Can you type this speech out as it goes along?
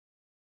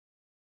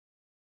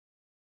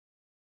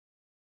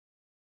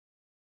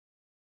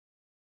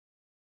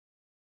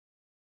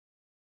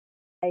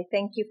I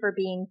thank you for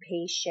being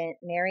patient.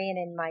 Marion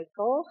and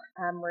Michael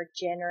were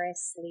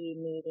generously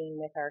meeting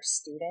with our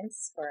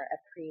students for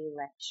a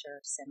pre-lecture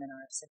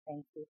seminar, so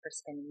thank you for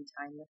spending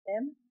time with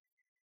them.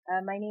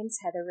 My name's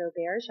Heather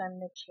Roberge. I'm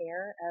the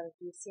chair of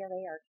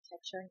UCLA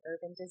Architecture and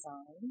Urban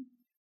Design,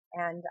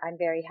 and I'm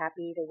very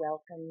happy to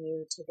welcome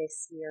you to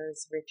this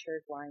year's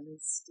Richard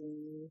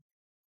Weinstein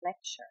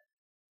lecture.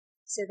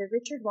 So the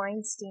Richard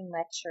Weinstein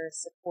lecture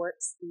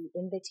supports the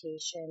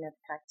invitation of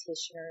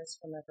practitioners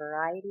from a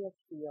variety of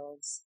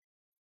fields,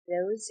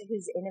 those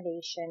whose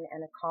innovation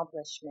and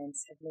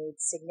accomplishments have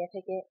made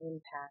significant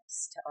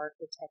impacts to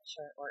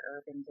architecture or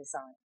urban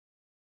design.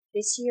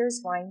 This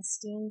year's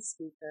Weinstein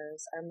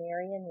speakers are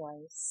Marion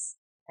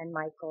Weiss and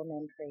Michael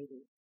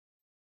Manfredi.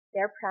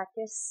 Their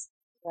practice,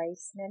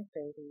 Weiss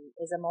Manfredi,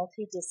 is a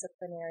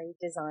multidisciplinary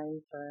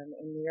design firm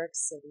in New York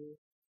City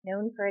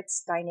known for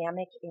its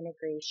dynamic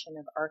integration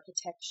of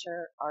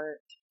architecture,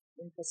 art,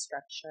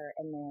 infrastructure,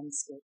 and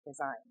landscape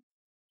design.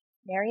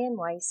 Marion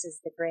Weiss is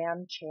the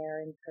Graham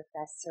Chair and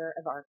Professor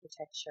of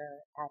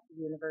Architecture at the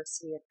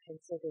University of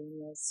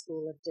Pennsylvania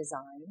School of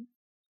Design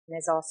and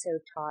has also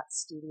taught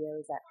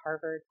studios at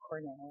Harvard,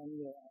 Cornell, and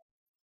Yale.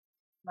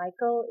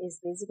 Michael is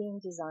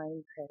Visiting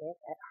Design Critic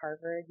at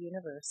Harvard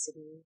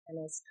University and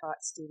has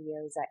taught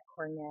studios at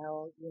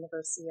Cornell,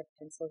 University of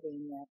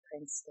Pennsylvania,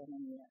 Princeton,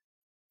 and Yale.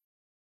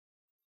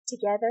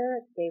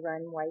 Together, they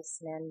run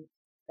Weiss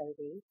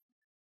Manfredi,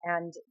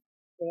 and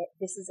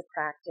this is a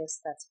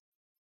practice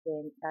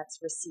that's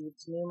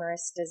received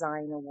numerous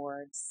design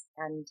awards,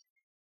 and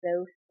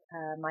both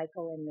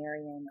Michael and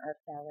Marion are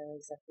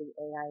fellows of the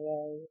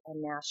AIA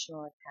and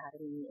National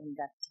Academy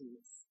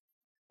inductees.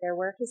 Their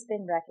work has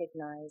been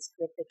recognized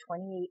with the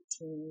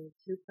 2018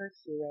 Cooper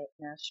Hewitt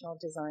National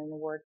Design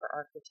Award for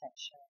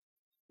Architecture,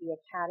 the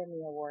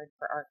Academy Award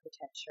for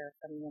Architecture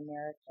from the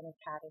American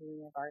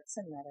Academy of Arts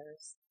and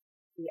Letters,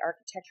 the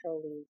Architectural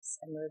League's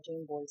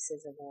Emerging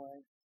Voices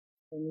Award,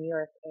 the New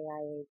York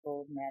AIA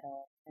Gold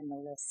Medal, and the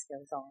list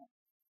goes on.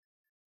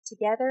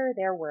 Together,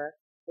 their work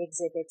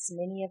exhibits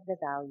many of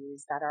the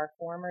values that our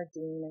former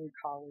dean and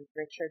colleague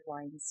Richard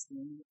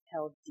Weinstein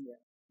held dear.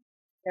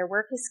 Their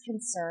work is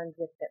concerned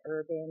with the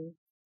urban,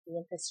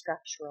 the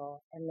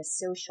infrastructural, and the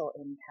social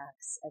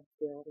impacts of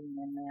building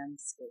and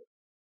landscape.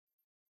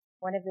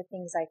 One of the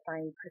things I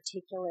find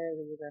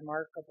particularly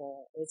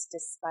remarkable is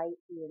despite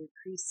the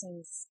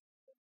increasing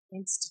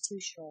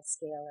institutional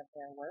scale of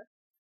their work,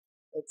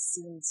 it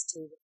seems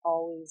to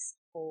always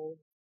hold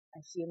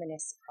a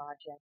humanist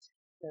project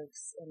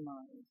close in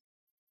mind.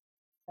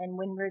 And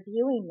when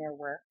reviewing their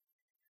work,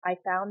 I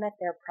found that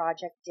their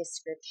project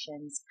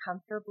descriptions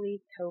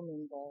comfortably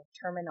commingle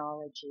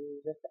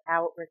terminology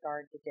without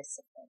regard to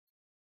discipline.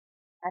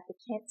 At the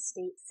Kent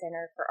State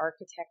Center for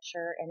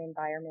Architecture and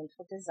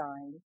Environmental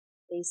Design,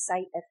 they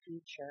cite a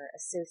feature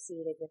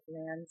associated with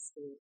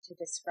landscape to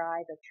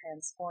describe a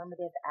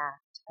transformative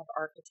act of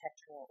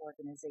architectural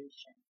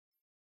organization.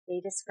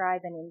 They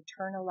describe an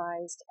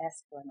internalized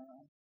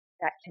esplanade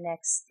that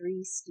connects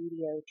three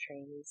studio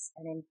trays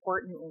and,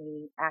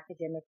 importantly,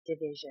 academic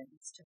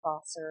divisions to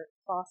foster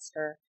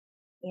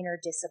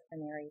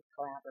interdisciplinary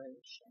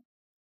collaboration.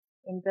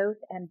 In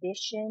both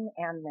ambition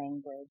and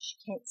language,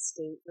 Kent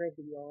State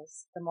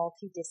reveals the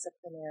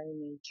multidisciplinary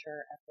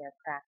nature of their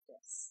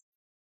practice.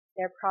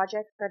 Their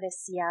project for the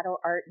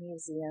Seattle Art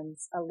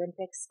Museum's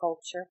Olympic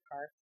Sculpture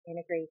Park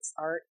integrates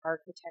art,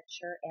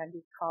 architecture, and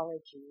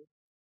ecology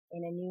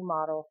in a new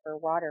model for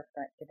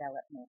waterfront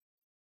development.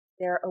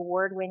 Their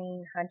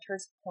award-winning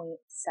Hunters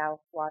Point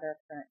South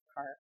Waterfront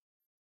Park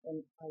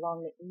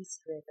along the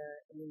East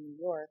River in New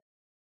York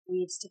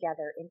weaves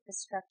together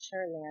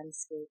infrastructure,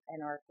 landscape,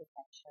 and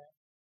architecture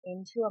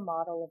into a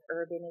model of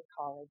urban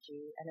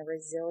ecology and a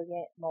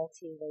resilient,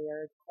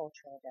 multi-layered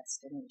cultural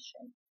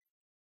destination.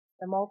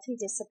 The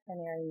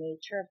multidisciplinary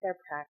nature of their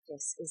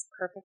practice is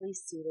perfectly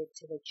suited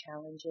to the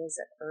challenges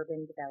of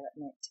urban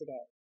development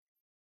today.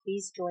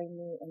 Please join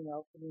me in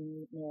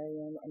welcoming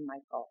Marion and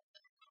Michael.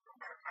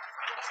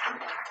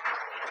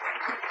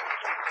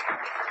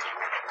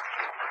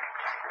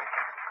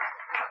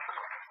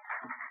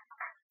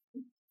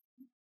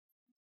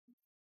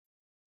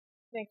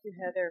 Thank you,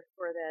 Heather,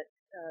 for that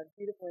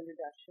beautiful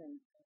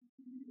introduction.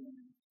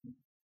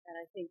 And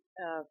I think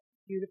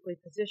beautifully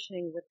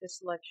positioning what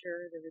this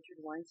lecture, the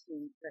Richard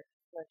Weinstein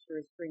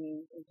lecture, is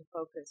bringing into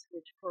focus,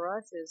 which for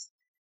us is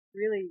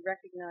really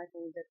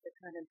recognizing that the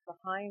kind of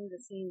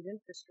behind-the-scenes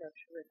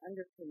infrastructure and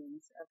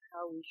underpinnings of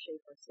how we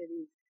shape our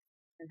cities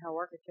and how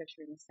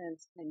architecture, in a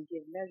sense, can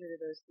give measure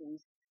to those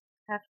things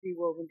have to be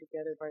woven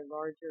together by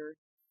larger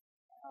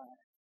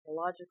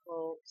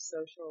ecological,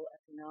 social,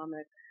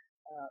 economic,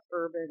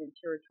 urban, and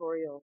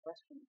territorial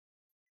questions.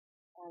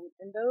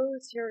 And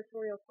those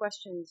territorial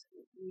questions,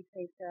 we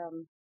think,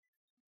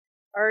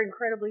 are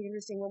incredibly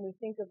interesting when we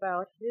think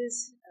about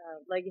his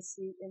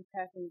legacy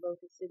impacting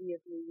both the city of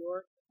New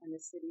York and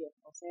the city of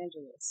Los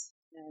Angeles,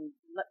 and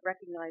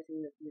recognizing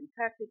that the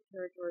impacted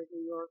territory of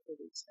New York or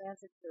the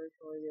expansive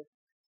territory of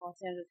Los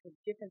Angeles have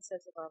different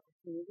sets of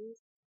opportunities,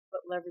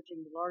 but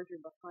leveraging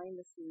larger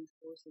behind-the-scenes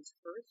forces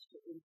first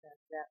to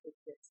impact that which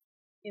gets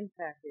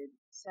impacted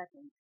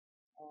second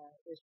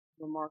is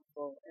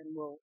remarkable and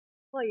will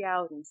play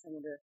out in some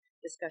of the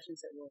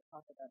discussions that we'll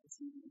talk about this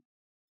evening.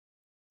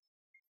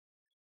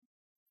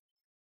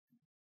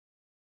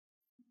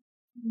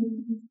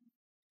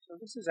 So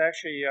this is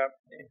actually,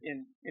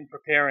 in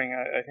preparing,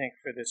 I think,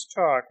 for this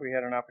talk, we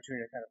had an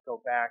opportunity to kind of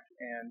go back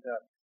and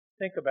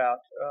think about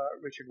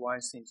Richard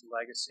Weinstein's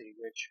legacy,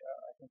 which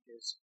I think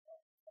is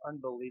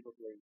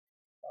unbelievably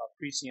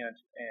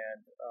prescient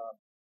and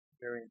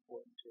very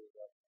important to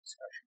the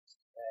discussions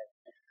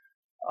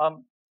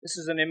today. This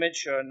is an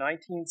image,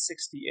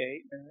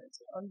 1968, and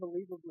it's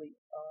unbelievably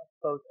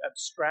both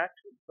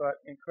abstract but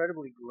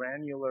incredibly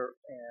granular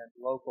and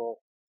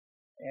local.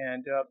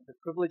 And the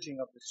privileging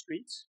of the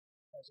streets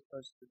as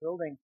opposed to the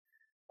building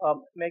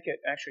make it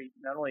actually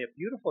not only a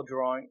beautiful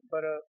drawing,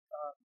 but a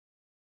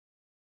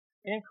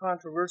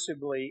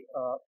incontrovertibly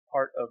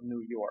part of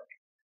New York.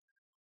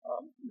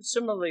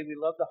 Similarly, we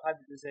love the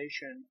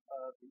hybridization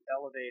of the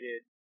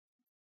elevated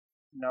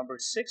number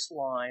 6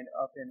 line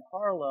up in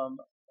Harlem,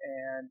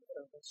 and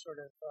the sort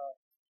of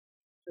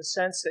the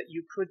sense that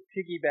you could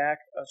piggyback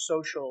a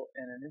social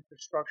and an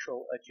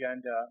infrastructural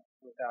agenda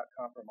without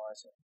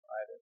compromising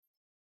either.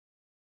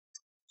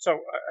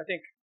 So I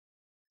think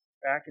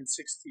back in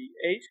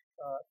 '68,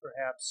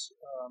 perhaps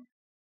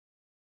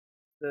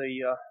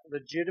the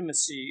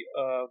legitimacy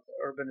of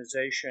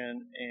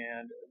urbanization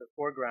and the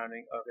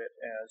foregrounding of it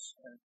as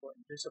an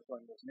important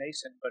discipline was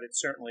nascent, but it's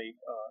certainly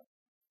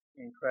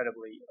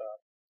incredibly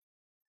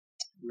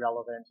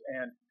relevant,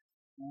 and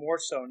more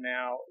so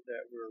now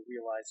that we're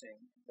realizing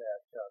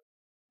that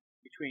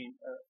between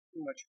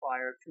too much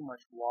fire, too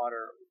much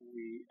water,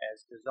 we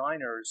as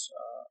designers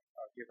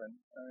are given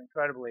an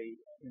incredibly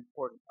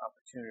important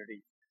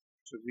opportunity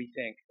to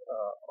rethink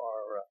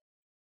our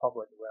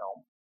public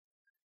realm.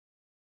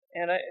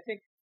 And I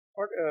think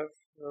part of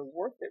the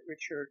work that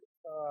Richard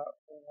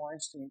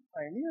Weinstein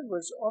pioneered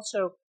was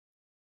also,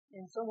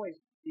 in some ways,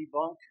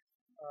 debunk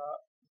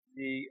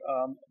the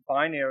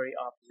binary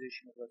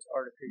opposition of what's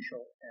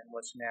artificial and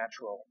what's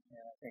natural.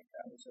 And I think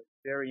that was a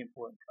very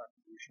important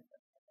contribution that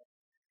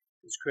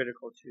is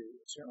critical to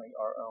certainly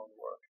our own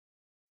work.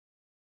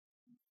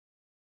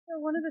 So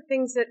one of the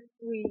things that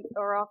we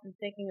are often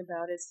thinking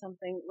about is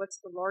what's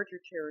the larger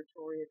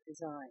territory of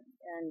design?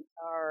 And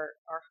our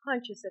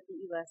hunch is that the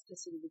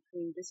elasticity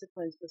between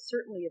disciplines was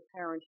certainly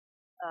apparent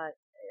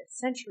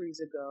centuries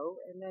ago,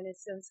 and then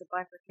since the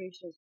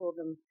bifurcation has pulled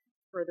them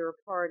further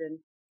apart.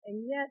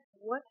 And yet,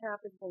 what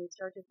happens when we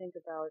start to think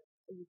about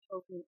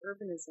utopian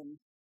urbanism?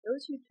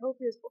 Those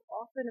utopias were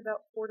often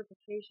about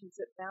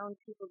fortifications that bound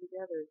people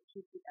together to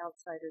keep the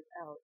outsiders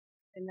out.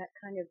 And that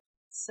kind of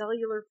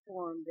cellular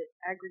form that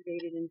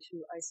aggregated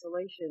into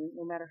isolation,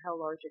 no matter how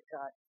large it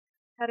got,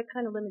 had a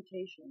kind of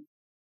limitation.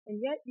 And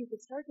yet you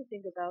could start to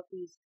think about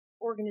these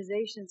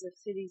organizations of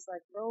cities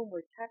like Rome,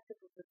 where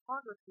tactical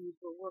photographies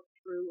were worked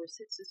through, where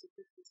Sixtus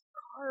was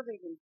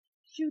carving and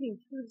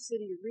shooting through the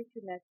city to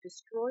reconnect,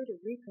 destroy to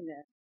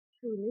reconnect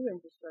through new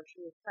infrastructure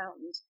with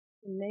fountains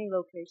in many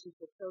locations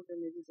for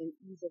pilgrimages and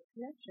ease of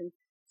connection.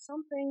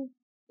 Something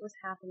was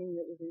happening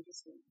that was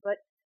interesting.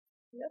 But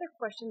the other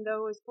question,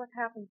 though, is what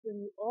happens when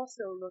you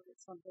also look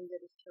at something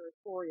that is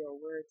territorial,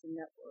 where it's a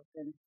network?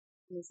 And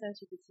in a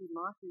sense, you could see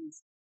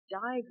Machi's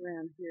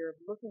diagram here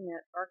of looking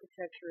at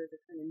architecture as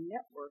a kind of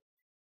network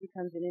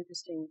becomes an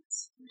interesting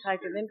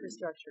type of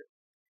infrastructure.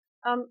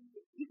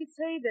 You could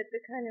say that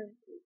the kind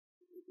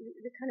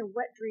of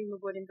wet dream of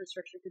what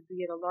infrastructure could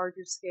be at a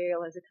larger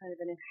scale as a kind of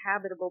an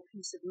inhabitable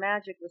piece of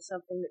magic was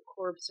something that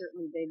Korb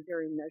certainly made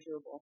very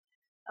measurable.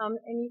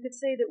 And you could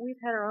say that we've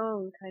had our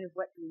own kind of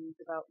wet dreams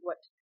about what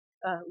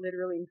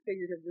literally and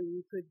figuratively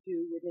you could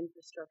do with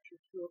infrastructure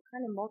through a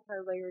kind of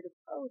multi-layered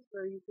approach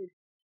where you could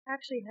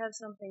actually have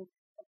something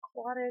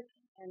aquatic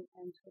and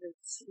sort of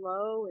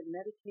slow and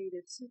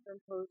meditative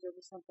superimposed over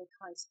something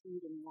high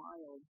speed and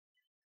wild.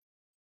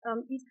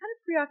 These kind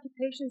of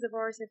preoccupations of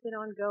ours have been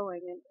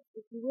ongoing, and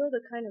if you will,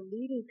 the kind of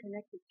leading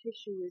connective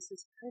tissue is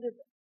this kind of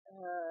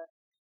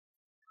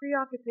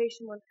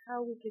preoccupation with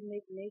how we can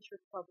make nature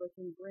public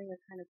and bring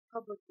a kind of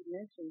public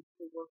dimension to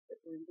the work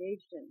that we're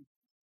engaged in.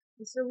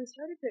 And so we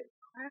started to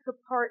crack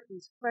apart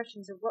these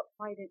questions of what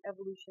might an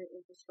evolutionary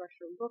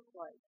infrastructure look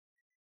like,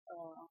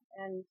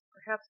 and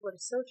perhaps what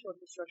a social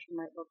infrastructure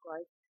might look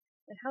like,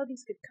 and how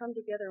these could come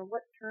together and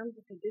what terms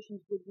and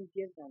conditions would we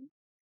give them.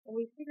 And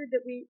we figured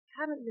that we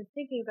haven't been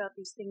thinking about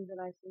these things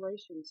in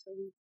isolation, so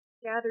we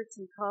gathered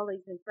some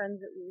colleagues and friends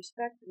that we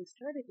respect and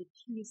started to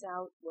tease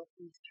out what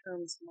these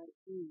terms might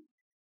be.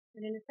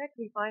 And in effect,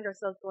 we find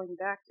ourselves going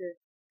back to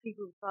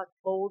people who thought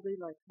boldly,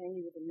 like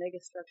Henry with the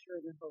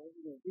megastructure and the whole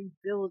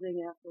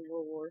rebuilding after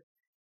World War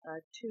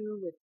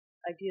II, with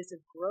ideas of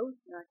growth,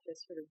 not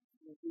just sort of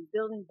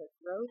rebuilding, but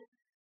growth.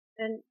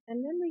 And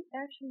then we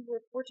actually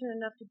were fortunate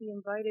enough to be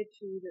invited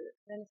to the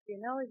Venice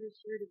Biennale this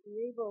year to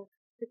be able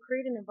to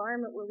create an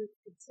environment where we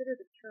could consider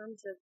the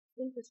terms of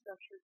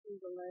infrastructure through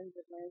the lens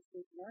of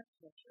landscape and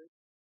architecture.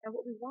 And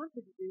what we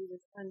wanted to do was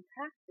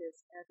unpack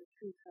this as a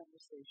true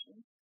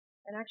conversation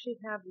and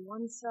actually have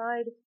one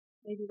side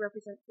maybe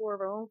represent 4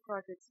 of our own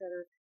projects that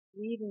are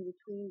weaving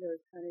between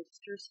those kind of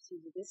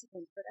interstices of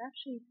disciplines, but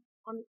actually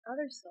on the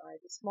other side,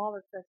 the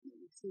smaller crescent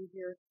that you see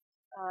here,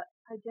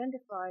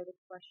 identify the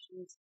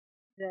questions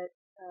that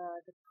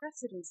the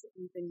precedents that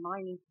we've been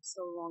mining for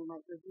so long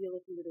might reveal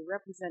if we were to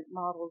represent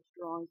models,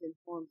 drawings, and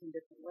forms in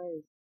different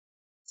ways.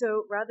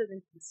 So rather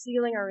than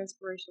concealing our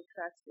inspirational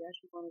tracks, we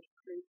actually wanted to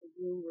create a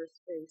room or a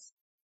space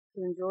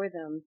to enjoy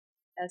them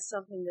as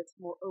something that's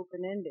more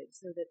open-ended,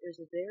 so that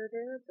there's a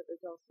there, but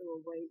there's also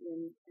a way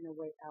in and a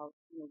way out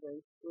and a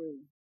way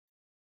through.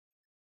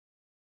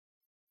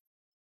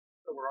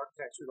 So we're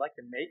architects, we like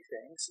to make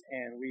things,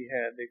 and we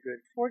had the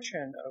good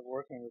fortune of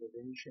working with a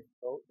Venetian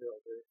boat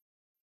builder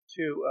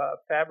to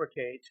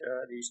fabricate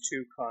these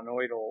two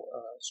conoidal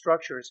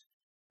structures.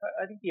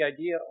 I think the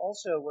idea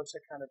also was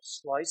to kind of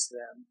slice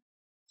them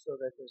so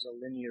that there's a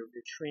linear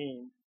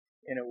vitrine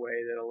in a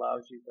way that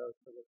allows you both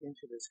to look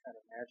into this kind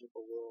of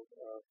magical world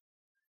of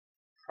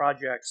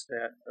projects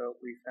that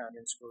we found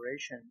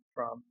inspiration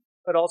from,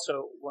 but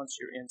also once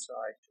you're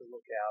inside to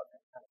look out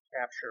and kind of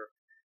capture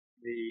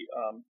the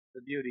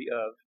beauty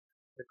of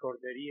the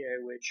corderie,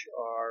 which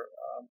are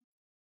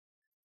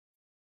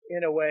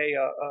in a way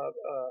a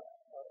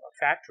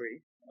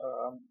factory,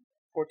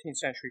 14th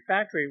century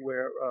factory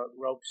where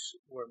ropes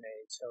were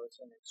made. So it's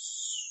an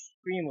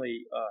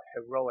extremely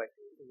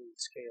heroically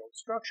scaled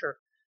structure.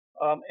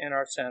 And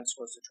our sense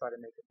was to try to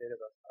make a bit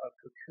of a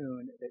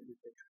cocoon that you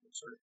could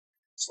sort of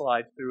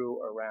slide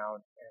through,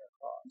 around, and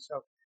across.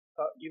 So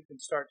you can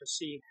start to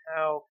see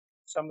how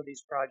some of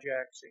these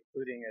projects,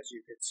 including, as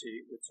you could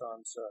see,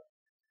 Utzon's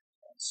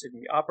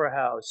Sydney Opera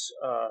House,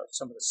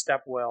 some of the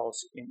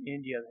stepwells in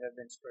India that have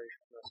been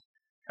inspiration for us,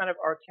 kind of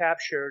are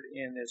captured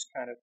in this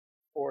kind of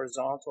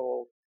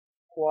horizontal,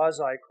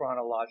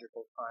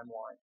 quasi-chronological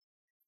timeline.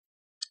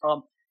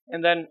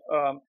 And then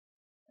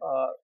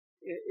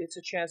it's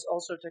a chance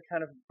also to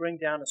kind of bring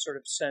down a sort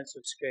of sense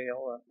of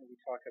scale. We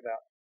talk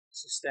about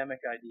systemic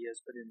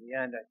ideas, but in the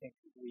end, I think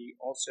we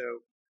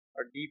also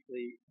are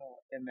deeply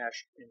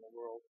enmeshed in the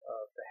world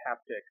of the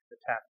haptic, the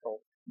tactile.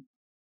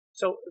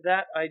 So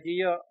that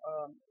idea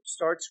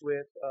starts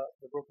with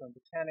the Brooklyn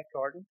Botanic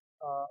Garden,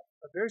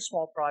 a very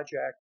small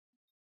project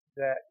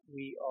that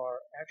we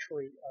are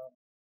actually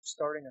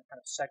starting a kind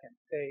of second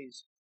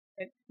phase.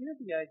 And here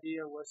the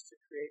idea was to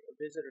create a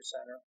visitor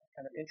center, a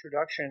kind of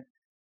introduction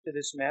to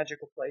this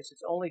magical place.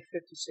 It's only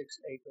 56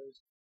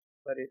 acres,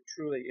 but it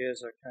truly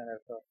is a kind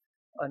of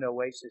an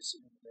oasis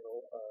in the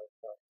middle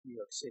of New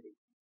York City.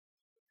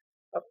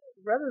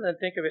 Rather than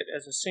think of it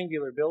as a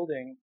singular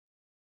building,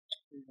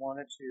 we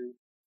wanted to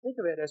think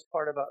of it as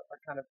part of a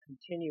kind of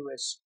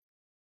continuous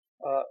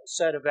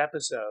set of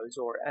episodes,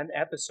 or an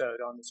episode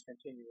on this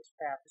continuous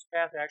path. This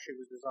path actually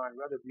was designed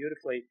rather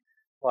beautifully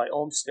by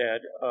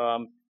Olmsted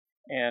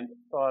and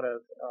thought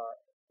of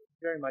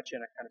very much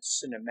in a kind of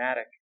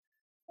cinematic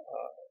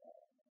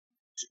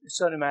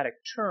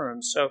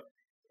terms. So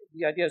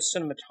the idea of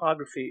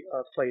cinematography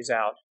plays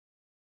out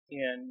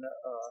in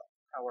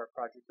how our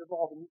project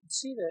evolved. And you can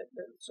see that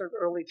the sort of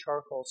early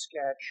charcoal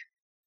sketch.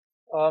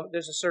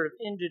 There's a sort of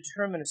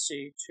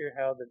indeterminacy to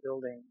how the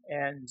building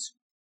ends,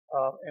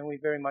 and we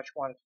very much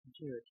wanted to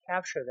continue to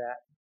capture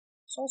that.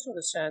 It's also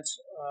the sense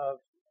of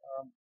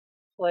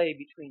play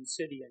between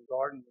city and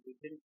garden. We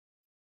didn't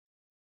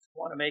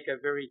want to make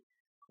a very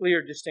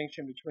clear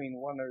distinction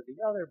between one or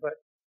the other, but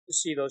to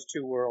see those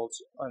two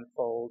worlds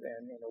unfold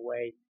and in a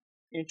way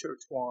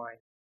intertwine.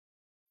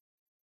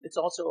 It's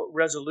also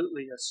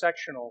resolutely a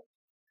sectional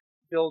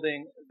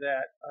building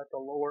that at the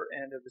lower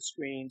end of the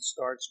screen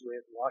starts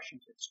with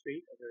Washington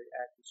Street, a very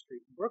active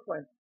street in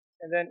Brooklyn,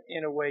 and then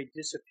in a way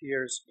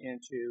disappears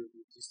into the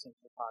existing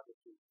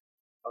topography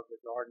of the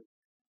garden.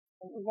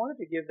 And we wanted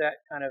to give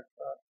that kind of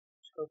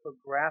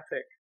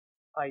topographic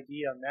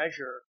idea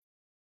measure.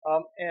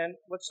 And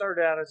what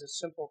started out as a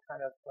simple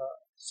kind of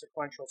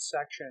sequential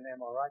section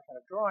MRI kind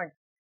of drawing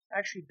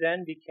actually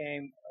then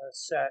became a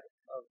set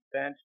of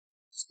bent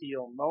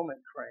steel moment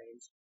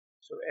cranes.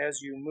 So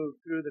as you move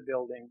through the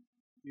building,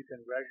 you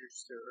can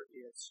register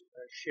its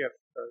shift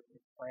both in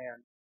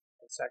plan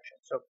and section.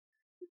 So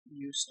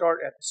you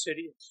start at the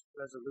city, it's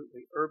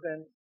resolutely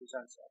urban,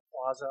 presents a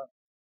plaza,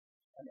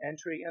 an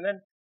entry, and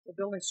then the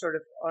building sort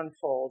of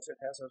unfolds. It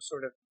has a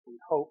sort of, we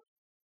hope,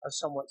 a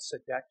somewhat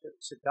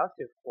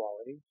seductive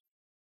quality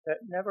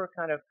that never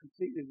kind of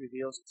completely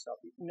reveals itself.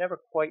 You can never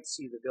quite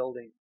see the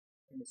building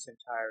in its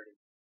entirety.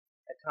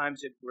 At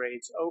times it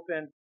grades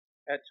open,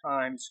 at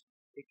times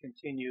it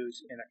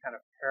continues in a kind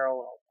of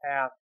parallel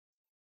path.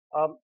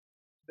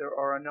 There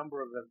are a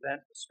number of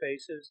event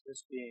spaces,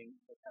 this being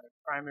the kind of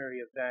primary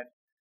event.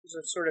 This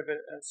is sort of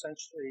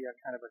essentially a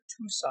kind of a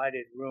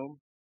two-sided room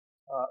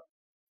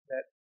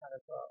that kind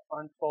of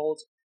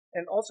unfolds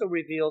and also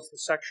reveals the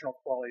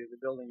sectional quality of the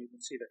building. You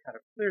can see the kind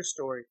of clear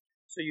story.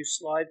 So you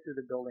slide through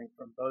the building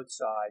from both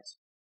sides,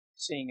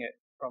 seeing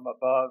it from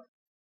above,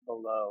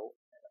 below,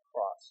 and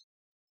across.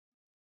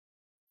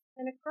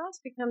 And across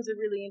becomes a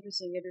really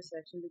interesting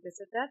intersection because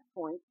at that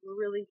point, we're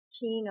really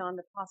keen on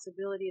the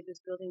possibility of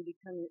this building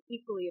becoming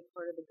equally a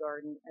part of the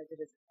garden as it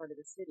is a part of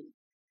the city.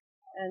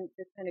 And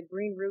the kind of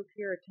green roof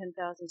here, a 10,000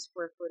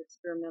 square foot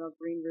experimental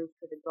green roof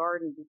for the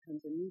garden,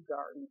 becomes a new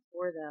garden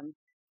for them.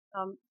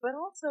 But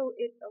also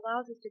it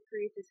allows us to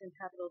create this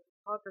inhabitable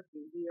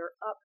topography. We are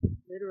up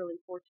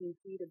literally 14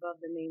 feet above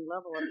the main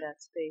level of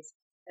that space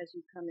as you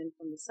come in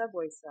from the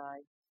subway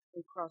side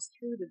and cross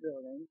through the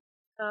building.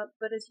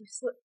 But as you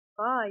slip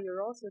by,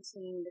 you're also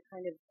seeing the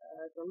kind of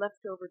the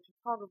leftover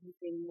topography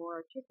being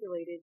more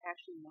articulated,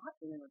 actually not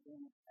in an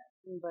organic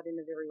fashion, but in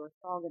a very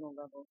orthogonal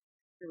level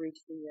to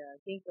reach the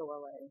ginkgo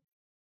LA.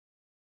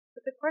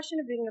 But the question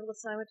of being able to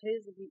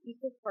simultaneously be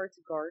equal parts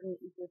garden,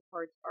 equal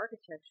parts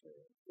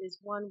architecture is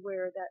one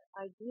where that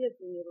idea of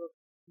being able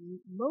to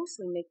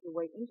mostly make your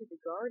way into the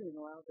garden and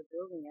allow the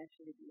building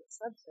actually to be a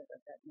subset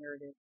of that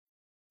narrative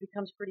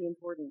becomes pretty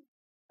important.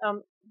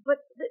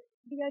 But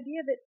the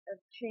idea of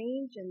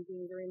change and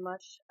being very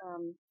much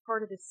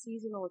part of the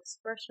seasonal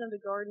expression of the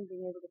garden,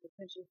 being able to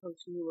potentially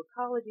host new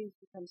ecologies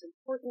becomes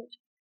important.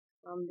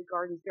 The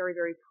garden's very,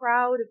 very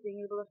proud of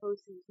being able to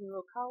host these new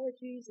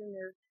ecologies in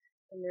their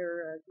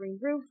green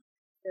roof.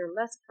 They're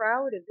less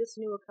proud of this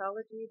new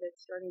ecology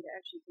that's starting to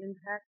actually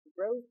impact the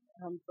growth,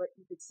 but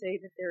you could say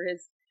that there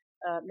is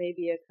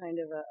maybe a kind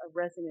of a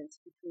resonance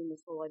between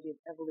this whole idea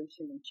of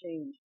evolution and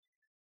change.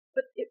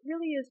 But it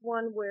really is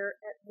one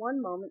where at one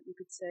moment you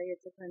could say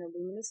it's a kind of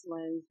luminous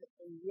lens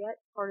and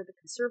yet part of the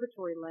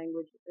conservatory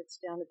language that's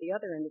down at the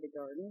other end of the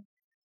garden.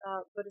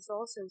 But it's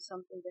also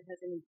something that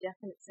has an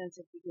indefinite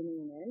sense of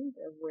beginning and end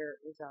of where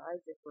it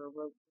resides if we're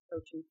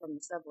approaching from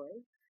the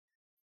subway.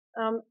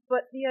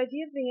 But the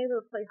idea of being able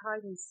to play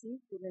hide and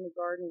seek within a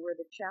garden where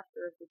the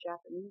chapter of the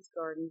Japanese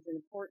garden is an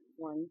important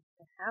one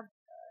to have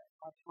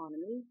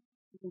autonomy.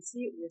 You can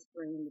see it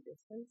whispering in the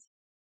distance.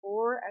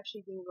 Or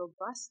actually being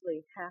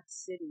robustly half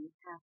city,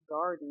 half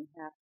garden,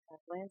 half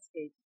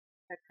landscape.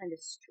 That kind of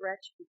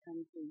stretch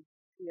becomes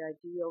the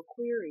ideal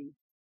query.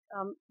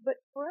 But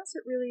for us,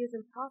 it really is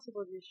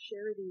impossible to just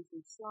share these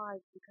in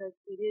slides because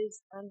it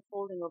is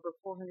unfolding over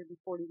 440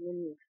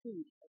 linear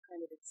feet, a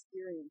kind of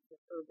experience of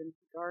urban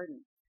to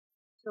garden.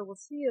 So we'll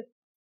see if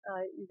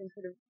you can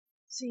sort of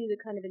see the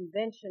kind of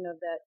invention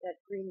of that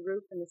green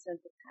roof and the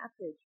sense of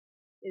passage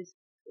is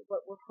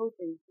what we're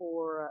hoping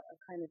for a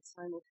kind of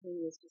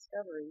simultaneous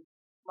discovery.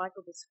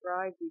 Michael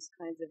described these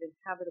kinds of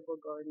inhabitable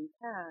garden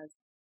paths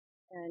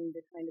and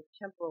the kind of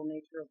temporal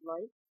nature of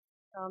life.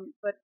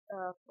 But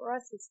for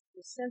us, it's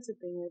the sense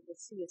of being able to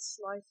see a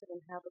slice of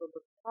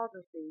inhabitable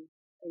topography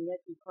and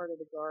yet be part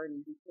of the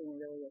garden became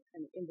really a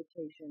kind of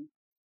invitation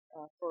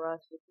for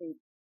us to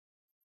think.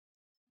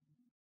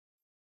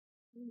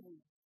 You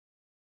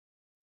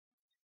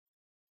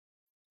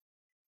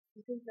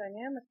think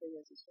dynamically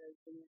as you start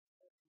to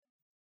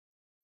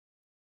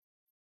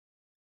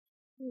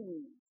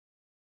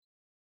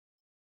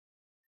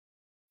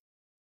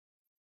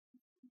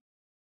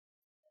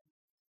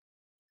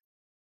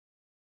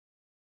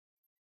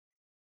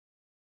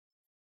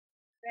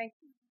Thank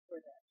you for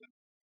that.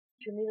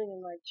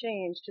 Chameleon like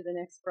change to the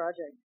next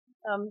project.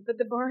 But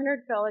the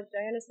Barnard College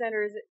Diana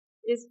Center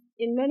is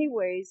in many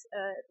ways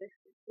the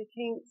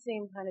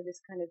same kind of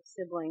this kind of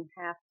sibling,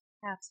 half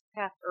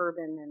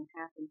urban and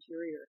half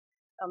interior.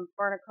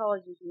 Barnard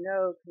College, as you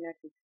know,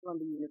 connected to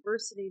Columbia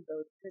University,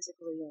 both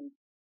physically and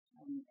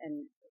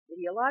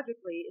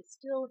ideologically. It's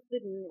still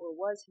hidden or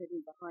was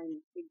hidden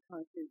behind the big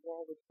concrete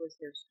wall, which was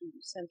their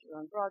student center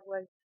on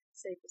Broadway. The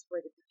safest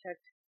way to protect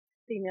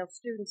female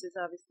students is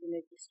obviously to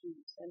make the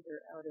student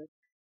center out of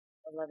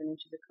 11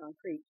 inches of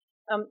concrete.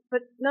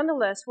 But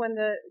nonetheless, when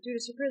due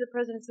to secure the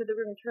president said that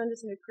we're going to turn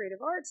this into a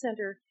creative arts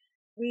center,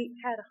 we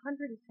had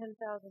 110,000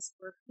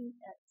 square feet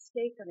at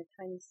stake on a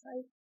tiny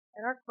site.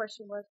 And our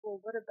question was,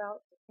 well, what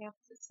about the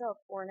campus itself?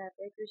 4.5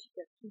 acres,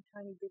 you've got 2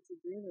 tiny bits of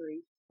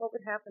greenery. What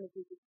would happen if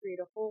we could create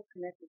a whole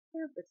connected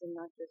campus and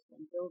not just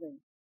one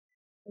building?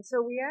 And so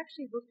we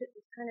actually looked at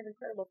this kind of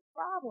incredible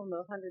problem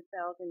of 110,000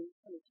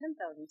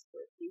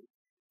 square feet.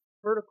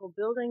 Vertical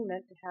building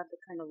meant to have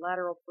the kind of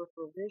lateral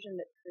peripheral vision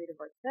that creative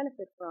arts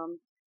benefit from.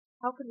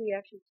 How could we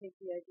actually take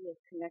the idea of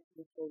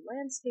connecting the full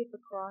landscape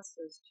across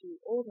those 2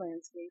 old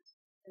landscapes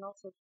and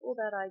also pull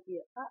that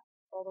idea up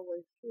all the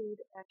way through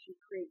to actually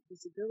create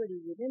visibility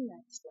within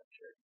that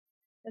structure?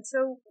 And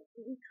so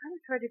we kind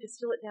of tried to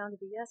distill it down to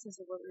the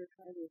essence of what we were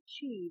trying to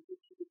achieve,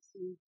 which you could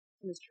see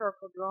in this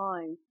charcoal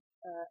drawing,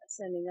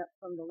 ascending up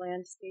from the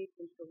landscape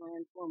into the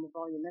landform of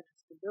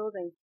volumetrics of the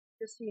building.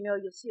 Just so you know,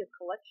 you'll see a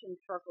collection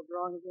of charcoal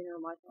drawings in here.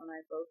 Michael and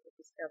I both have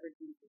discovered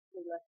being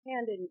equally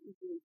left-handed and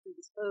equally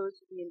predisposed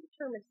to the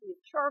indeterminacy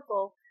of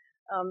charcoal.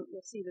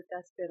 You'll see that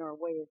that's been our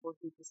way of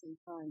working for some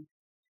time.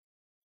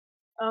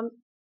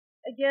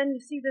 Again,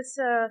 you see this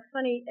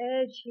funny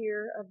edge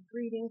here of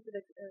greeting for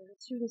the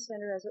student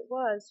center as it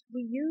was.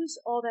 We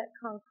used all that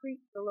concrete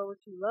for the lower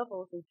 2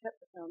 levels and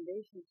kept the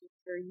foundations, which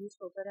is very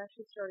useful, but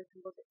actually started to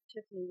look at the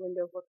Tiffany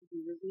window, what could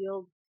be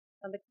revealed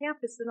on the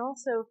campus, and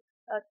also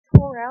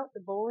tore out the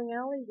bowling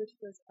alley, which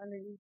was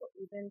underneath what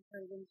we then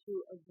turned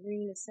into a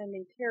green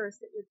ascending terrace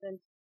that would then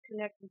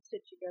connect and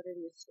stitch together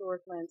the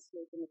historic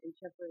landscape and the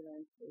contemporary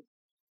landscape.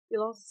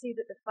 You'll also see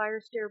that the fire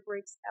stair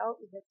breaks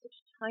out. We had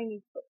such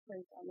tiny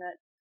footprints on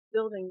that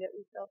building that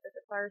we felt that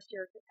the fire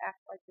stair could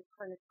act like the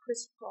kind of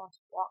crisscross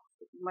blocks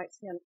that you might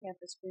see on a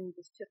campus being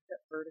just tipped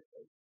up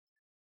vertically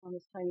on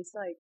this tiny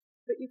site.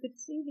 But you could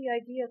see the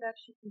idea of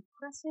actually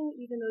compressing,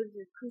 even though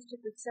they're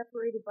acoustically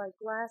separated by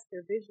glass,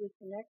 they're visually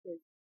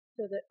connected,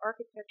 so that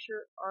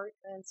architecture, art,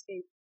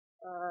 landscape,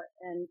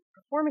 and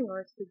performing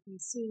arts could be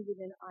seen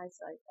within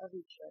eyesight of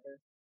each other.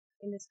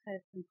 In this kind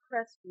of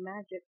compressed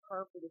magic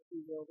carpet, if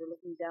you will, we're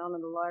looking down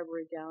on the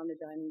library, down on the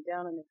dining,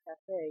 down on the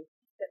cafe,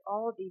 that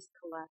all of these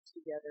collapse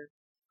together,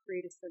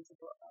 create a sense of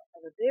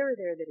a there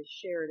that is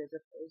shared as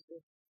opposed to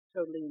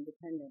totally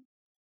independent.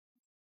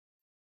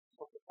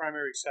 Well, the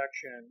primary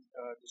section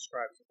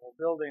describes the whole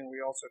building.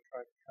 We also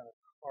try to kind of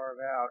carve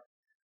out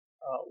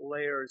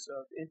layers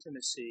of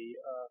intimacy,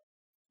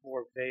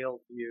 more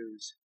veiled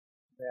views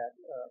that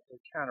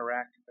would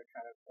counteract the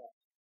kind of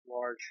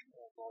large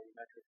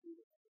volumetric view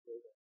of the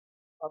building.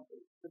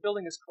 The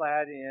building is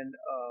clad in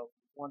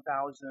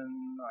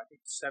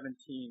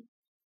 1,017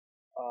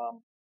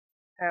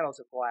 panels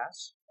of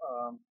glass,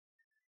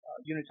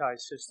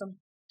 unitized system,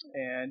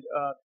 and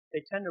they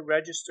tend to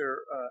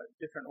register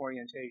different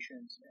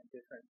orientations and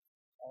different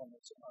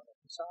elements on the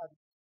facade.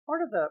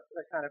 Part of the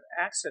kind of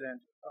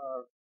accident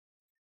of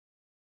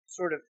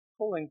sort of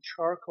pulling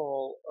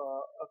charcoal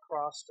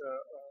across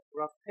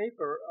rough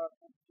paper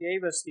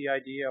gave us the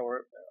idea,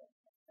 or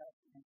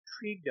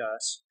intrigued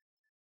us,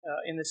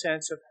 in the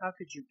sense of how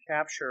could you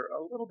capture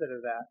a little bit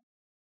of that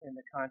in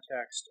the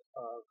context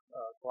of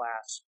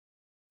glass.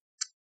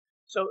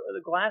 So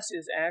the glass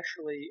is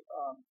actually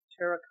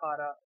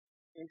terracotta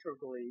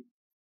integrally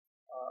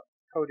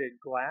coated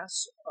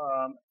glass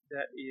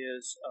that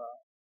is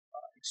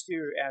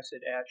exterior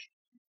acid etched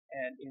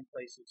and in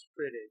places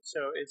fritted.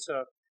 So it's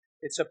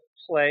a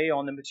play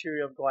on the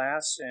material of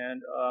glass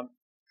and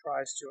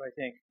tries to, I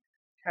think,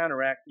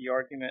 counteract the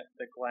argument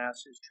that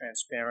glass is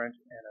transparent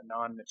and a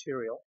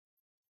non-material.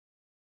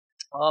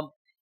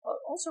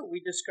 Also, we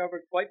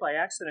discovered quite by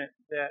accident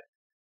that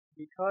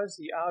because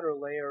the outer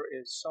layer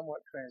is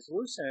somewhat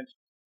translucent,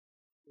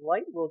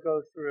 light will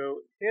go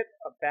through, hit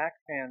a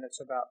backpan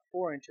that's about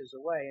 4 inches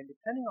away, and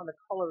depending on the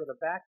color of the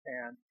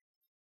backpan,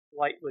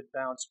 light would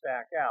bounce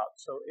back out.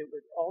 So it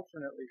would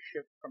alternately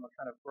shift from a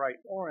kind of bright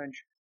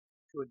orange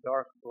to a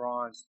dark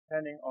bronze,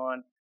 depending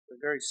on the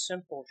very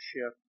simple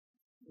shift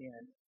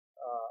in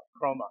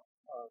chroma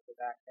of the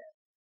backpan.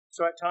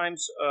 So at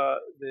times,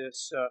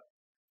 this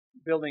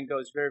building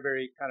goes very,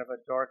 very kind of a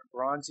dark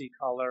bronzy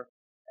color.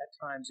 At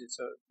times, it's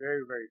a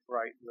very, very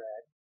bright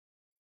red.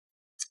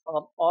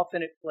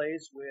 Often it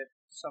plays with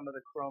some of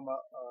the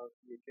chroma of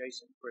the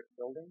adjacent brick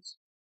buildings.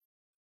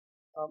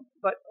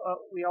 But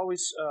we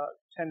always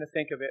tend to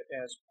think of it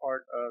as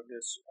part of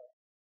this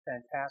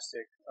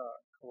fantastic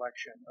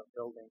collection of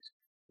buildings,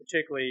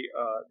 particularly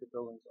the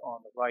buildings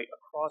on the right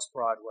across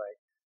Broadway.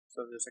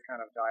 So there's a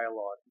kind of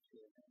dialogue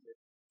between the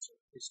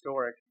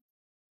historic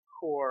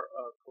core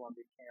of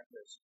Columbia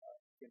campus,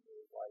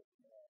 Kimberly White,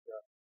 and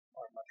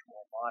our much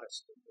more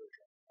modest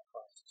version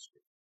across the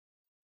street.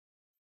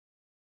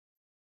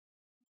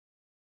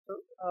 So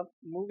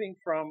moving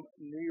from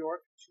New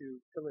York to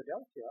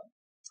Philadelphia,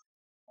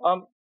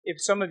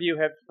 if some of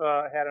you have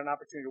had an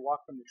opportunity to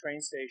walk from the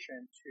train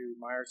station to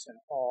Meyerson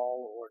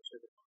Hall or to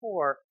the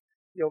core,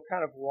 you'll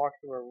kind of walk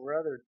through a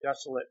rather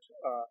desolate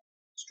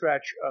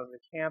stretch of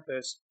the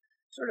campus,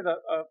 sort of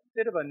a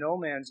bit of a no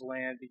man's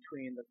land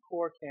between the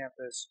core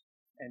campus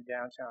and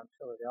downtown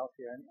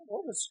Philadelphia. And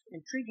what was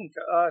intriguing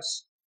to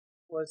us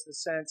was the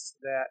sense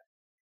that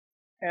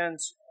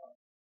Penn's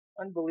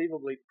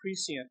unbelievably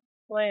prescient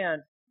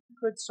plan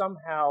could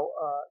somehow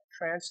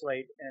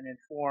translate and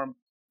inform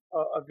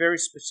a very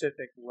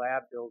specific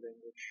lab building,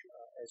 which,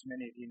 as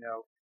many of you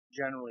know,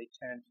 generally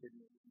tend to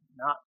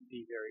not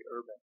be very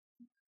urban.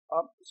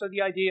 So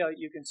the idea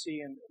you can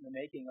see in the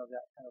making of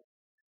that kind of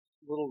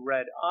little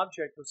red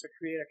object was to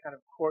create a kind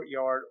of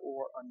courtyard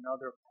or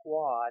another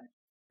quad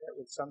that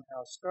would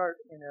somehow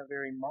start in a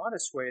very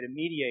modest way to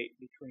mediate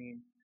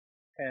between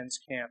Penn's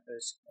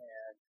campus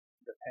and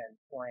the Penn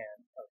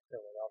plan of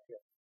Philadelphia.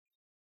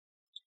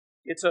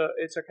 It's a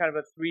kind of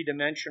a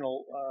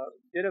three-dimensional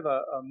bit of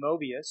a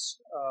Mobius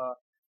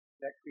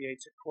that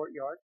creates a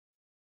courtyard,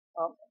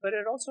 but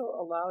it also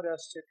allowed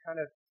us to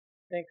kind of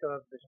think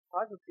of the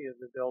topography of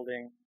the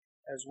building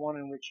as one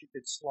in which you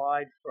could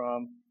slide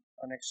from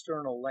an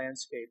external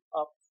landscape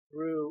up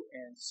through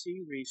and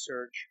see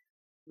research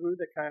through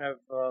the kind of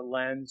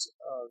lens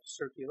of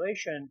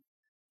circulation,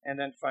 and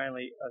then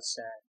finally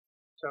ascend.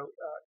 So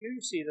here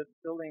you see the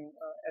building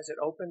as it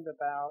opened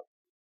about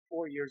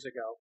 4 years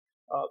ago.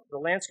 The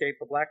landscape,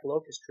 the black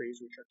locust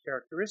trees, which are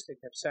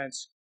characteristic, have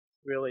since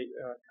really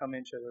come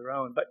into their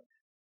own. But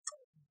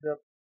the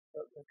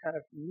kind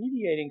of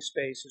mediating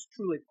space is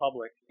truly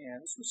public,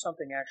 and this was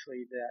something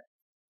actually that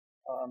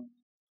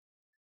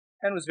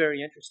Penn was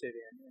very interested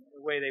in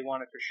the way they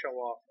wanted to show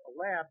off a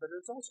lab, but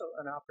there's also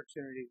an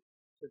opportunity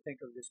to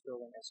think of this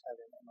building as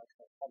having a much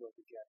more public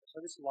agenda.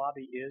 So this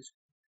lobby is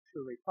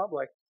truly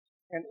public,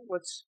 and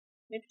what's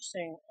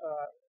interesting,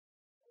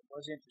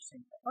 was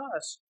interesting to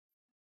us,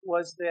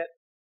 was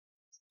that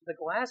the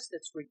glass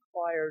that's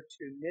required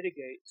to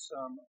mitigate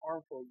some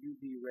harmful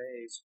UV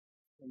rays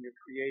when you're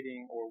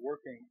creating or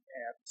working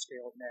at the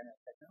scale of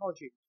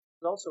nanotechnology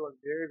is also a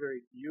very,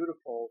 very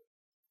beautiful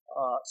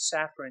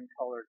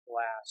saffron-colored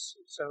glass.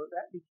 So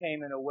that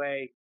became, in a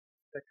way,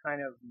 the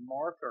kind of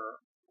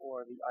marker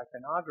or the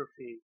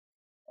iconography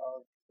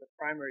of the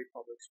primary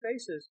public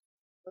spaces,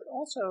 but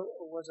also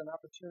was an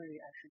opportunity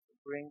actually to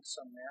bring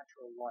some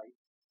natural light,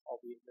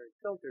 albeit very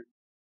filtered,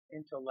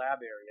 into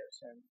lab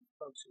areas. And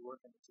folks who work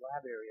in these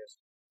lab areas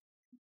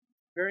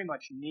very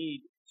much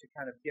need to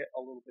kind of get a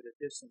little bit of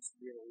distance to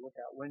be able to look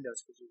out windows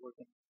because you're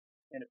working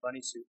in a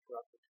bunny suit for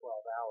up to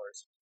 12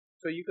 hours.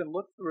 So you can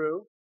look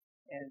through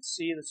and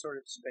see the sort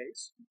of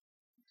space.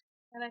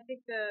 And I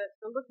think the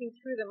looking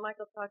through that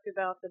Michael talked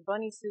about, the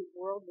bunny suit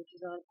world, which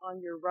is on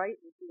your right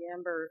with the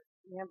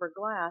amber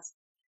glass,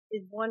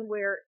 is one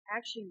where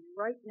actually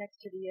right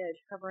next to the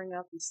edge, covering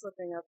up and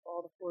slipping up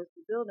all the floors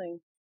of the building,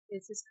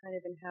 is this kind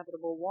of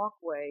inhabitable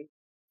walkway.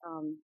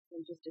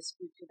 And just to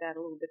speak to that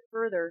a little bit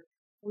further,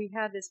 we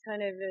had this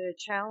kind of a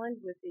challenge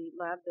with the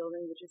lab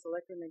building, which is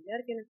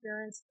electromagnetic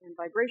interference and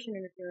vibration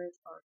interference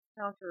are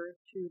counter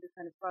to the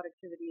kind of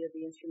productivity of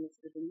the instruments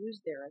that have been used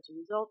there. As a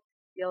result,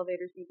 the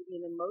elevators need to be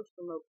in the most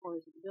remote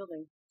corners of the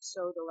building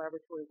so the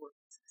laboratory work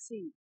can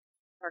succeed.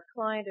 Our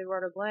client,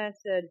 Eduardo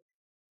Glantz, said,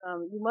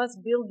 you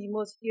must build the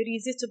most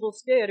irresistible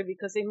stair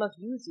because they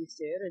must use the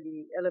stair and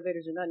the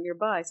elevators are not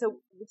nearby. So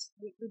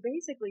we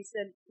basically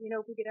said,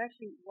 if we could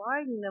actually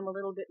widen them a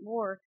little bit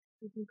more,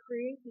 we can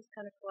create these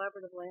kind of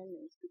collaborative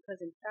landings because,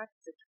 in fact,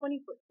 it's a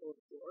 20-foot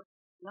floor,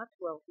 not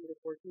 12 feet or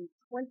 14,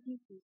 20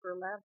 feet per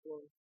lab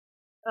floor.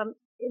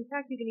 In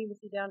fact, you can even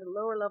see down to the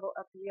lower level,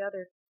 up to the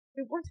other.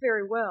 It works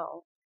very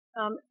well.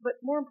 But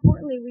more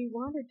importantly, we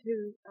wanted to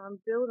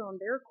build on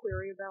their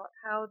query about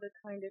how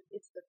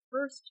it's the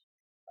first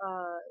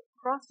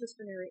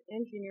cross-disciplinary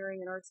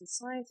engineering and arts and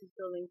sciences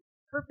building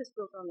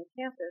purpose-built on the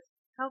campus.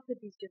 How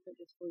could these different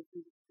disciplines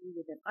be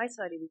within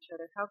eyesight of each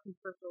other? How can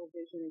peripheral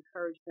vision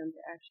encourage them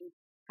to actually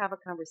have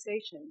a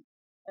conversation?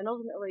 And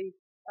ultimately,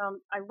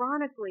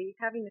 ironically,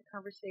 having the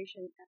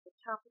conversation at the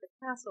top of the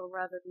castle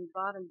rather than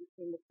bottom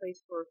became the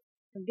place for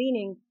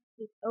convening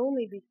is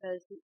only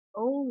because the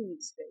only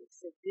space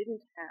that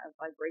didn't have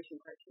vibration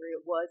criteria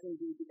was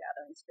indeed the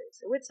gathering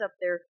space. So it's up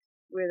there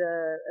with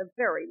a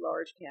very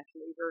large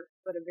cantilever,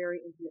 but a very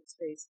intimate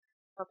space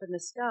up in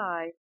the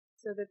sky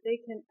so that they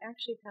can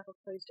actually have a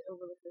place to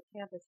overlook the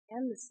campus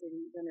and the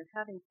city when they're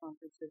having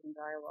conferences and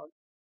dialogue,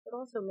 but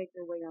also make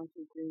their way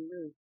onto a green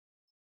roof.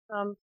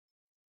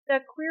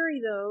 That query,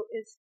 though,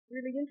 is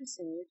really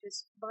interesting, which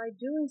is by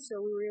doing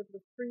so, we were able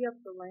to free up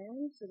the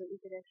land so that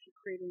we could actually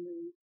create a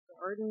new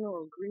garden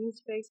or green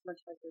space,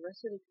 much like the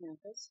rest of the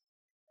campus.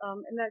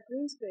 And that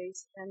green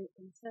space, and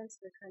in a sense,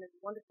 the kind of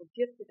wonderful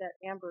gift of that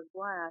amber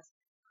glass,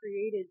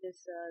 created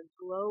this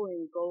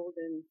glowing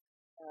golden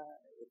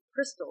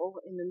crystal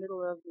in the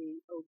middle of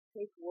the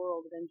opaque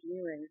world of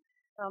engineering.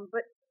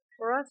 But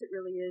for us, it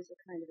really is a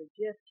kind of a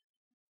gift,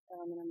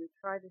 and I'm going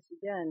to try this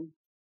again,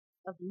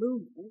 of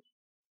movement.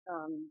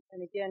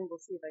 And again,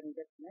 we'll see if I can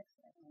get the next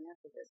one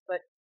after this.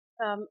 But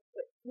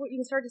what you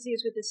can start to see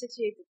is with the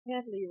 68-foot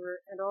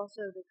cantilever and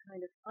also the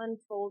kind of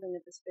unfolding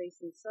of the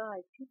space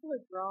inside, people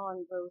are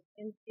drawn both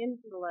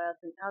into the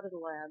labs and out of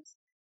the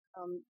labs.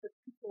 But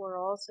people are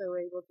also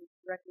able to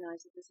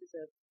recognize that this is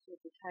a sort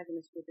of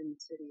protagonist within the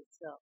city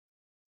itself.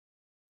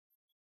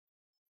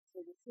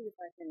 So we'll see if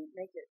I can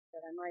make it,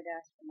 but I might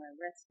ask for my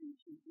rescue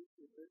team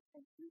here.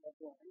 Thank you,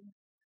 everyone.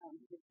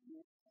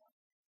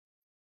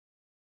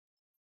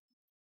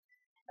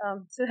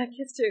 So that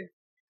gets to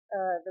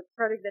the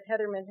project that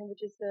Heather mentioned,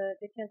 which is the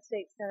Kent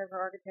State Center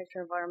for Architecture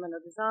and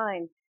Environmental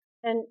Design.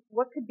 And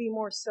what could be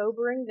more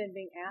sobering than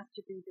being asked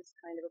to do this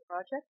kind of a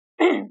project?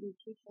 We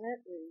teach in it,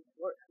 we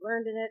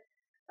learned in it.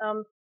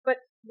 But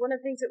one of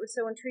the things that was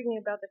so intriguing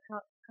about the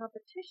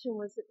competition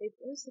was that they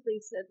basically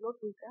said,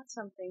 look, we've got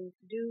something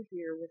to do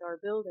here with our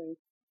building.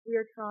 We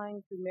are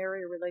trying to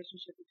marry a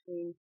relationship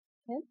between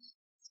Kent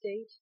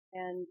State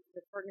and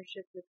the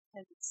partnership with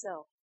Kent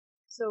itself.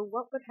 So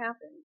what would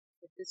happen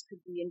if this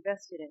could be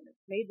invested in? It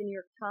made the New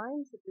York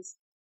Times that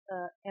this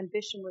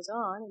ambition was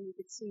on, and you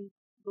could see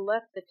to the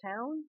left the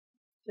town,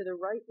 to the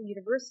right the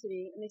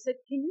university, and they said,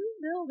 can you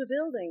build a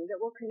building that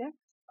will connect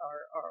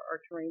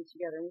our terrains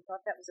together? And we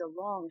thought that was a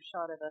long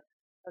shot of a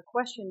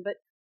question,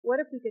 but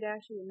what if we could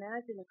actually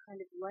imagine a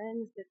kind of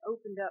lens that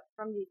opened up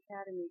from the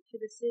academy to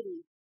the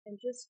city and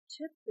just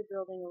tip the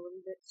building a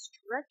little bit,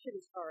 stretch it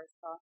as far as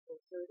possible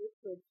so that it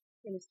could,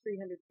 in its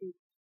 300 feet,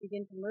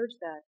 begin to merge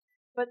that.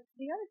 But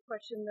the other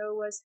question, though,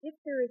 was if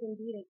there is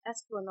indeed an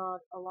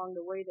esplanade along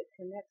the way that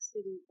connects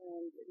city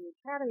and the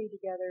academy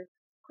together,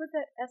 could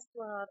that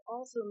esplanade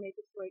also make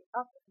its way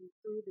up and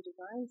through the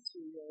design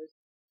studios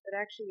that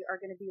actually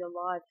are going to be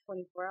alive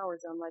 24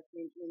 hours, unlike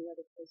many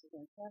other places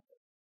on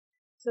campus?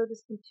 So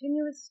this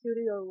continuous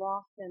studio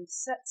loft then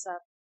sets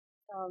up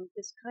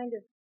this kind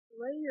of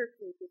layer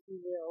cake, if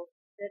you will,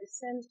 that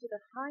ascends to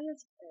the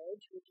highest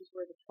edge, which is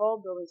where the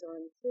tall buildings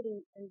are in the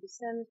city, and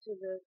descends to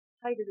the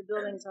height of the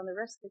buildings on the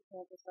rest of the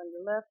campus on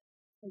your left,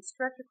 and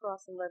stretch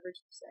across and leverage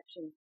the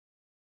section.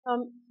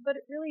 But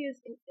it really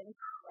is an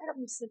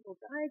incredibly simple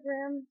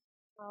diagram,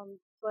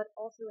 but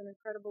also an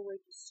incredible way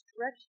to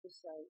stretch the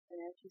site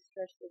and actually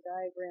stretch the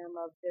diagram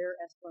of their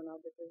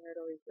esplanade that they had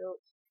already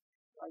built,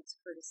 like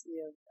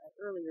courtesy of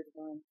earlier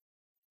design.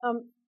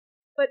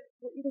 But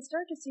what you can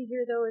start to see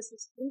here, though, is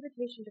this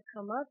invitation to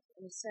come up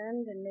and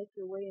ascend and make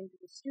your way into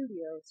the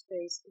studio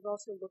space is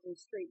also looking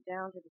straight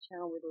down to the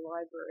channel where the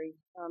library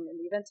and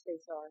the event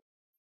space are.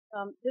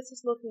 This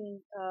is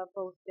looking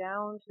both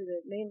down to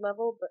the main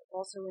level, but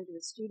also into the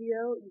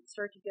studio. You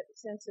start to get the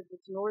sense of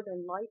this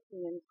northern light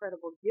being an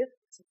incredible gift.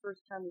 It's the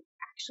first time we've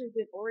actually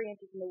been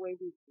oriented in the way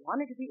we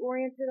wanted to be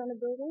oriented on a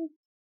building.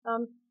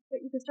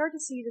 But you can start to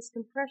see this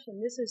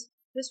compression. This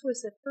was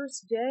the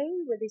first day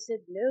where they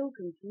said no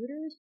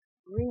computers.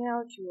 Bring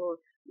out your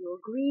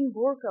green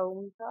Borco,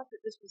 and we thought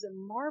that this was a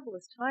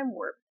marvelous time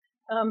warp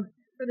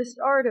for the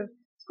start of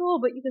school.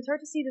 But you can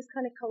start to see this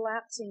kind of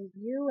collapsing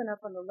view, and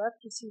up on the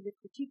left you see the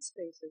critique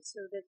spaces,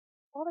 so that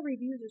all the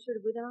reviews are sort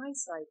of within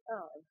eyesight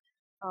of,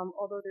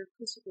 although they're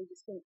acoustically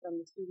distinct from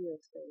the studio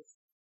space.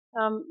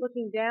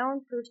 Looking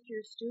down,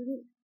 first-year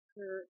student,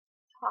 her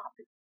top,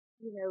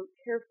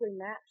 carefully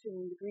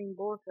matching the green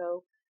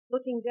Borco,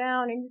 looking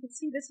down, and you can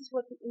see this is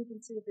what the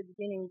infancy at the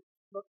beginning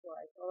looked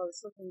like, although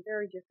it's looking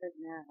very different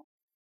now.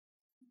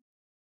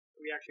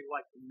 We actually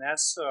like the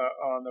mess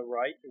on the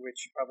right,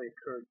 which probably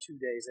occurred 2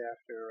 days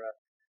after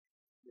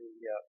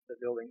the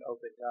building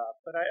opened up.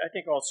 But I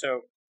think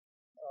also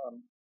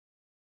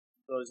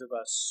those of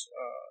us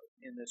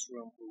in this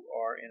room who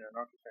are in an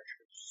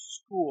architecture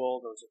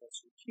school, those of us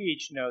who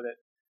teach, know that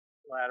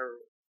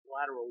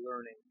lateral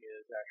learning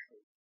is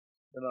actually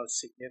the most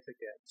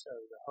significant. So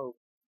the hope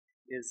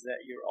is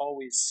that you're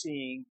always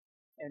seeing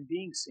and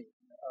being seen.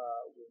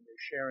 When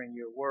you're sharing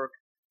your work,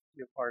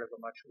 you're part of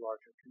a much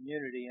larger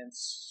community. And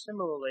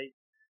similarly,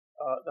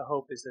 the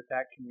hope is that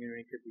that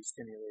community could be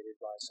stimulated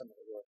by some of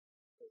the work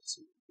they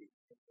see being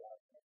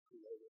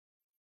created.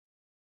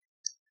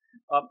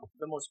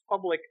 The most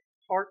public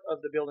part of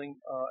the building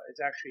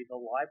is actually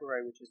the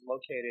library, which is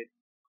located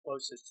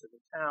closest to the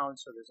town.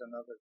 So there's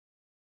another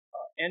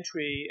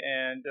entry,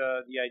 and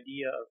the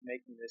idea of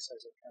making this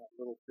as a kind of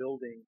little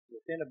building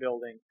within a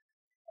building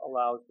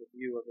allows the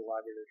view of the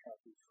library to kind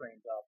of be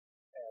framed up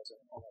as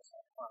an almost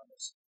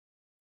autonomous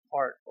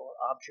part or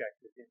object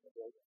within the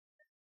building.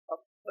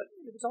 But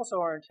it was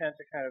also our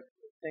intent to kind of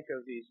think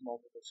of these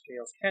multiple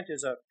scales. Kent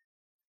is an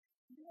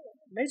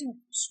amazing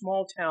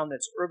small town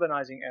that's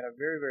urbanizing at a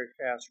very, very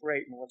fast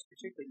rate, and what's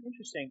particularly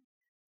interesting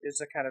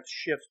is the kind of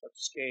shift of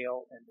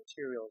scale and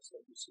materials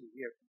that you see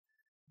here.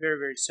 Very,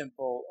 very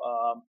simple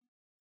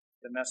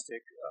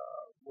domestic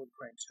wood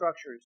frame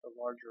structures to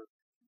larger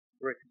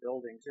brick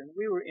buildings, and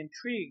we were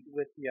intrigued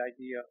with the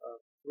idea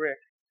of brick.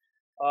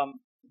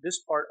 This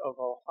part of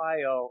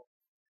Ohio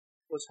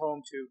was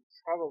home to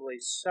probably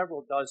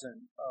several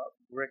dozen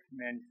brick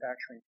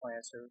manufacturing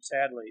plants. There are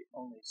sadly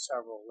only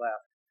several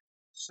left.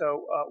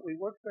 So we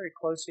worked very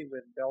closely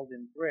with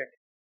Belden Brick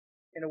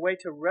in a way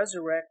to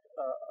resurrect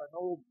an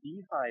old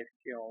beehive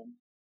kiln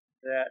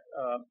that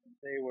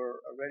they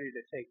were ready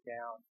to take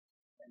down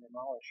and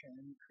demolish. And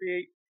when you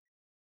create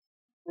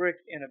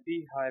brick in a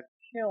beehive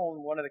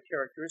kiln, one of the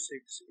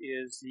characteristics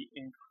is the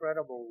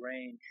incredible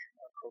range,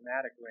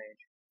 chromatic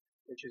range,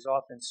 which is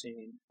often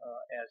seen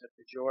as a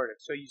pejorative.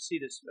 So you see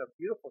this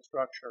beautiful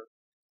structure,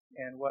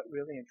 and what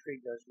really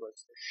intrigued us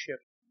was the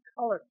shift in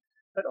color,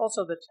 but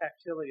also the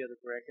tactility of the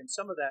brick, and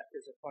some of that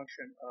is a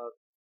function of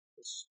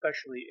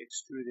especially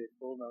extruded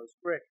bullnose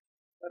brick,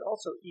 but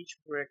also each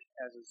brick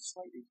has a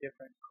slightly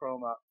different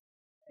chroma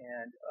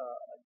and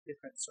a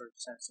different sort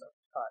of sense of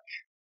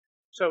touch.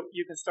 So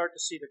you can start to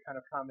see the kind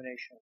of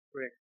combination of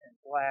brick and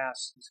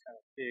glass, these kind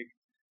of big,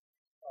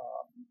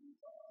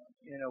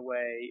 in a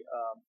way,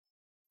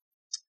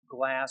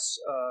 glass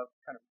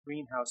kind of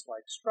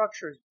greenhouse-like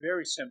structures,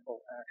 very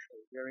simple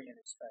actually, very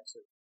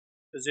inexpensive,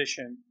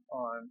 positioned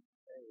on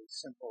a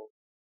simple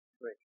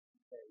brick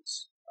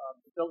base.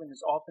 The building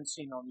is often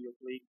seen on the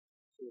oblique,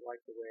 so we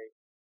like the way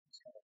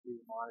these kind of blue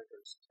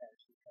monitors tend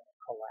to kind of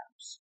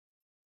collapse.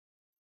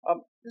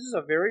 This is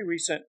a very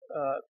recent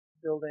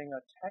building, a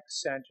tech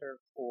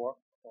center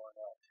for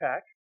Cornell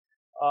Tech.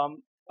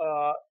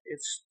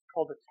 It's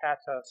called the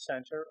Tata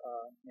Center,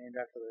 named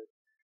after the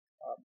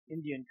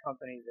Indian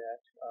company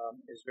that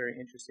is very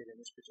interested in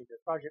this particular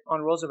project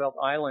on Roosevelt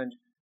Island,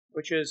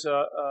 which is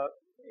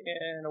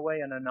in a way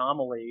an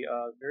anomaly.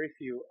 Very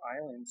few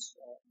islands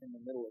in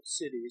the middle of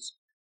cities,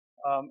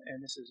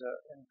 and this is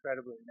an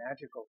incredibly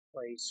magical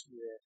place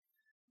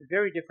with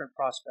very different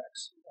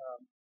prospects.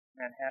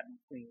 Manhattan,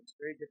 Queens,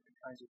 very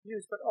different kinds of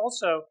views, but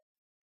also,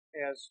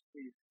 as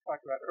we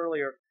talked about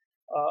earlier,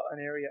 an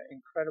area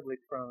incredibly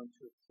prone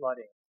to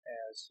flooding,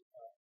 as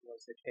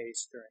was the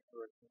case during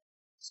Hurricane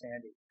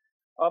Sandy.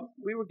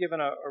 We were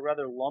given a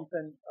rather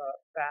lumpen,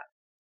 fat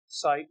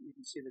site. You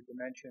can see the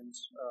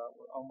dimensions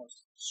were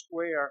almost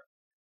square.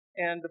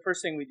 And the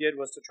first thing we did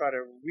was to try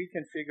to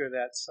reconfigure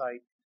that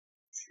site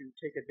to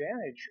take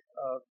advantage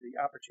of the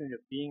opportunity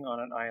of being on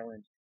an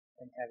island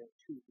and having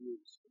two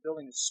views. The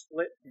building is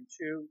split in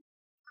into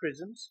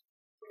prisms.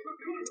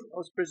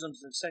 Those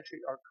prisms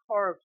essentially are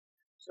carved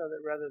so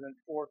that rather than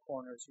 4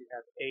 corners, you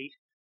have 8,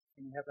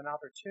 and you have an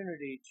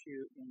opportunity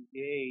to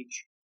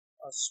engage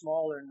a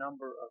smaller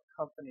number of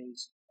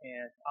companies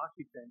and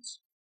occupants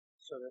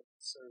so that the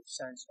sort of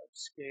sense of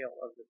scale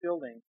of the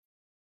building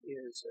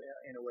is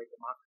in a way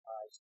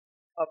democratized.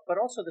 But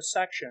also the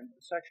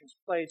section's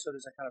played, so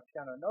there's a kind of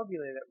piano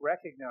nobile that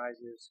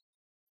recognizes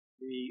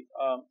the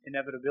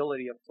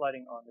inevitability of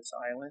flooding on this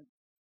island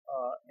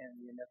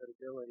and the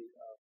inevitability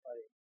of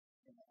flooding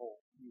in the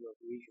whole New York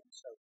region.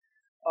 So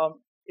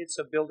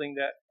it's a building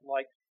that,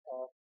 like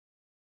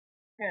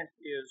Kent,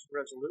 is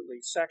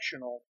resolutely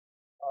sectional.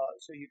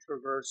 So you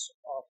traverse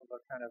off of a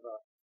kind of a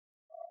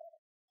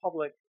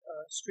public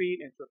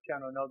street into a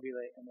piano nobile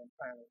and then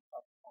finally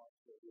up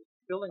onto the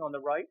building on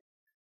the right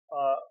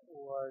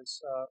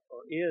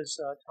is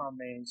Tom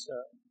Main's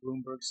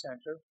Bloomberg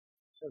Center.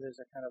 So there's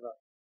a kind of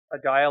a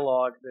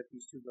dialogue that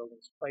these two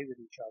buildings play with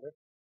each other.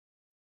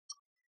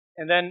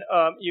 And then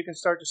you can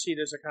start to see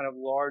there's a kind of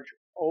large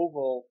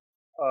oval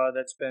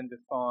that's been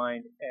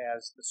defined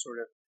as the sort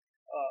of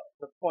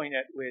the point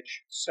at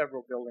which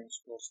several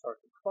buildings will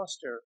start to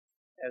cluster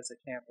as the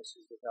campus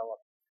is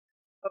developed.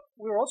 But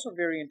we're also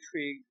very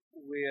intrigued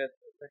with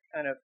the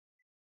kind of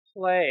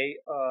play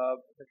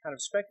of the kind of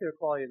speculative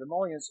quality of the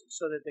mullions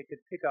so that they could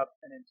pick up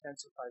and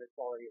intensify the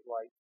quality of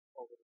light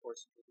over the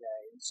course of the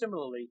day. And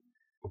similarly,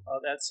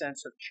 that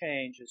sense of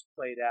change is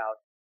played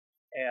out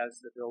as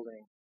the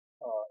building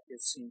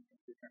is seen from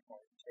different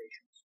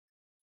orientations.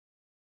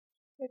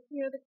 But,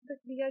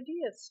 the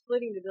idea of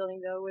splitting the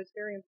building, though, was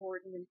very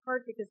important, in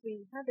part because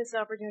we had this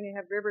opportunity to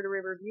have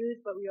river-to-river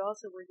views, but we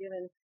also were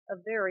given a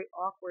very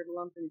awkward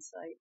lumpen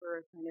site for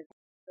a kind of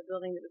a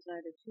building that was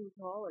neither too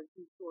tall or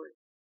too short.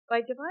 By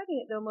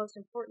dividing it, though, most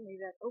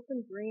importantly, that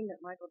open green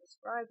that Michael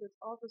described was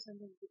also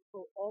something you could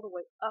pull all the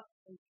way up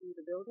and through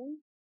the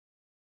building.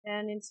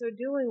 And in so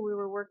doing, we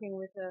were working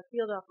with a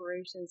field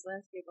operations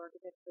landscape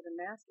architect for the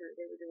master.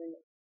 They were doing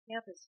a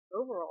campus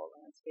overall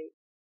landscape.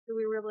 So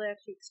we were able to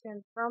actually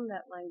extend from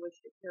that language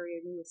to carry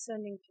a new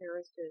ascending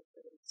terrace to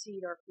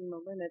exceed our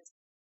FEMA limits,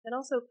 and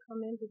also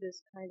come into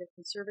this kind of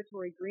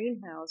conservatory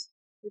greenhouse,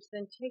 which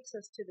then takes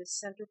us to this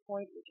center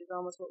point, which is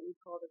almost what we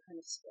call the kind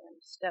of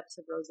steps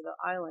of Roosevelt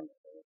Island,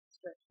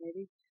 stretch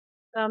maybe.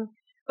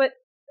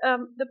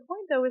 The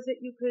point, though, is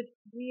that you could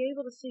be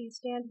able to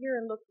stand here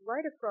and look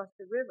right across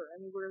the river. I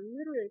mean, we're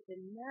literally at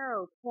the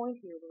narrow point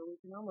here where we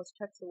can almost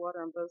touch the water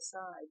on both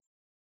sides.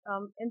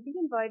 And be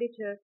invited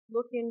to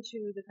look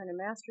into the kind of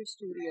master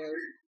studios.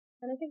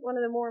 And I think one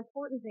of the more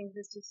important things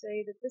is to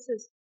say that this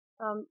is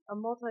a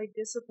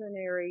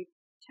multidisciplinary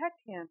tech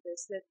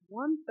campus that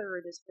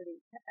 1/3 is for the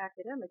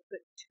academics,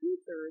 but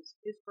 2/3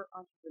 is for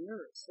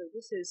entrepreneurs. So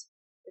this is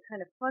the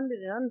kind of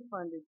funded and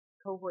unfunded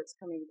cohorts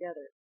coming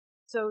together.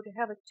 So to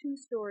have a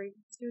 2-story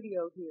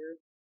studio here,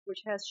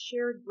 which has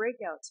shared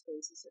breakout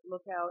spaces that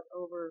look out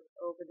over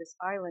this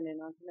island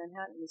and onto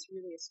Manhattan, is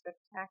really a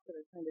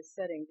spectacular kind of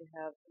setting to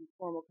have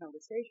informal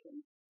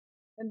conversations.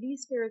 And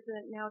these stairs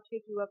then now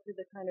take you up to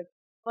the kind of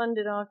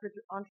funded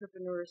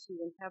entrepreneurs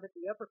who inhabit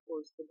the upper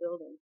floors of the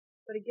building.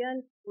 But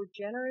again, we're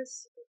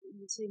generous,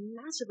 you see,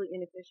 massively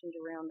inefficient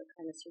around the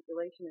kind of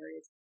circulation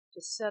areas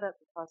to set up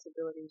the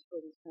possibilities for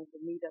these kinds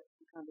of meetups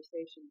and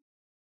conversations.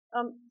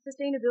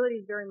 Sustainability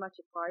is very much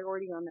a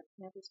priority on that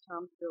campus.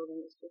 Tom's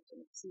building is just an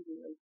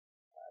exceedingly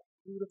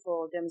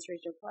beautiful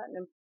demonstration of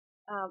platinum.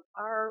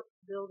 Our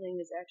building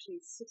is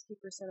actually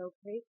 60%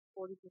 opaque,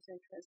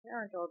 40%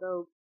 transparent,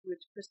 although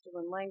with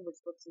crystalline language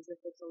looks as if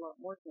it's a lot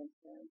more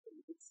transparent. But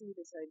you can see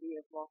this idea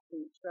of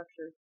lofting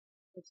structure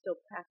and still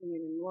packing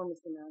an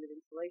enormous amount of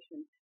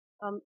insulation.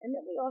 And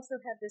then we also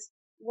have this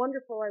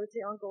wonderful, I would say,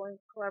 ongoing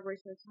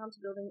collaboration with Tom's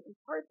building, in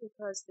part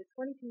because the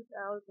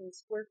 22,000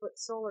 square foot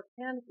solar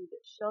canopy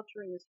that's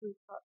sheltering this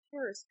rooftop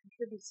terrace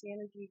contributes the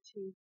energy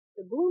to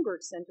the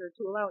Bloomberg Center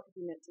to allow it to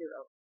be net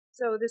zero.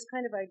 So this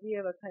kind of idea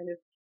of a kind of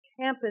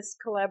campus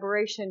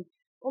collaboration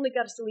only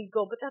got us to LEED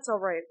Gold, but that's all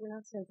right. We're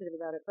not sensitive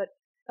about it.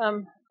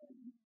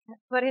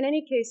 But in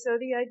any case, so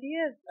the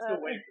idea of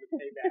still waiting for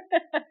the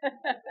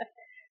payback.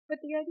 But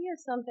the idea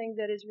is something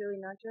that is really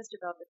not just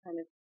about the kind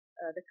of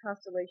the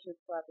constellation of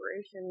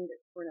collaboration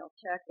that Cornell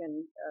Tech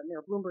and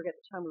Mayor Bloomberg at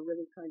the time were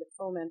really trying to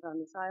foment on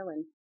this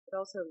island, but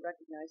also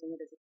recognizing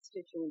it as a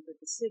constituent of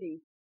the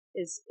city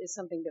is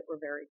something that we're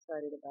very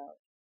excited about.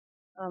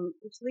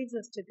 Which leads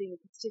us to being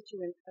a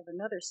constituent of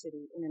another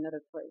city in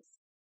another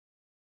place.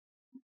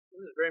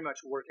 This is very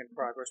much a work in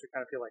progress. We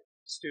kind of feel like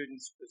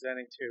students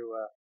presenting to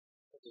a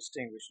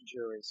distinguished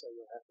jury, so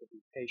you'll have to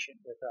be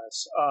patient with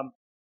us.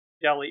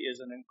 Delhi is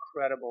an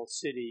incredible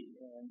city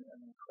and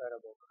an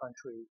incredible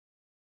country,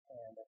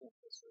 and I think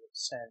the sort of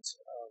sense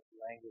of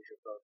language of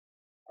both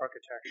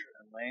architecture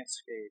and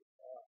landscape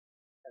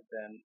have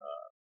been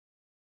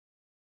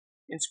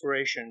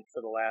inspiration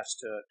for the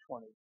last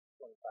 20,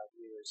 25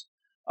 years.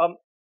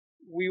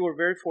 We were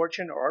very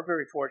fortunate, or are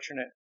very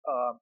fortunate,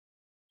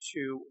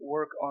 to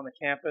work on the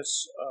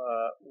campus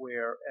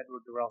where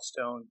Edward Durrell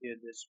Stone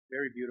did this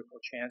very beautiful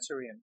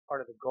chancery, and part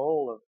of the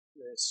goal of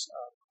this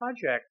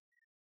project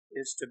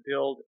is to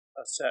build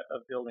a set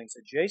of buildings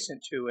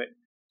adjacent to it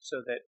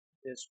so that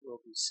this will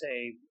be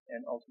saved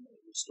and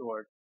ultimately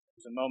restored.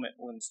 There's a moment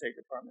when the State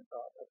Department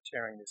thought of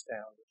tearing this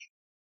down, which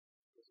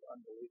is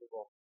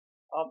unbelievable.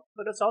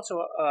 But it's also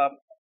a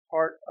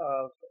part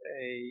of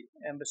a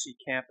embassy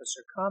campus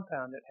or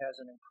compound that has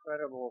an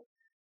incredible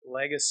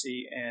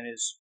legacy and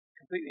is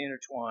completely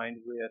intertwined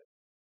with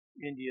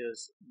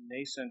India's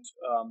nascent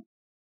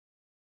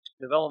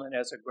development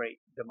as a great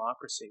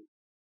democracy.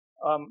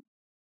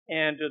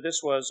 And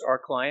this was our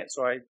client,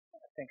 so I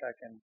think I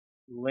can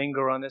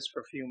linger on this for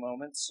a few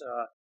moments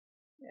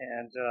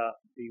and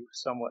be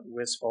somewhat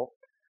wistful.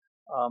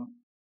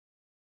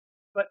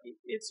 But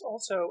it's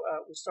also,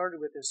 we started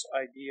with this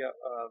idea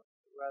of,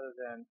 rather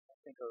than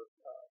think of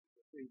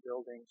 3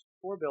 buildings,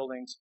 4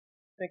 buildings,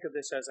 think of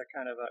this as a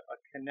kind of a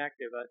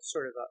connective, a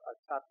sort of a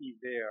tapis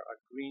vert, a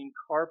green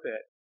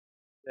carpet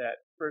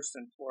that first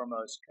and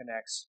foremost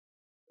connects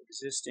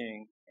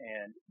existing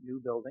and new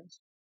buildings.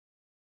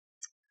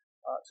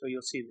 So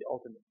you'll see the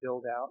ultimate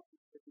build out.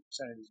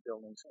 50% of these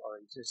buildings are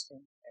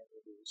existing and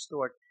will be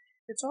restored.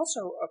 It's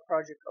also a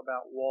project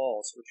about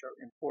walls, which are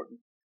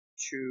important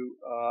to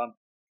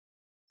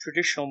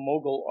traditional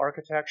Mughal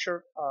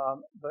architecture,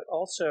 but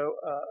also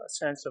a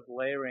sense of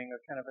layering, a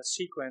kind of a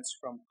sequence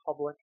from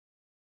public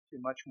to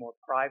much more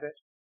private,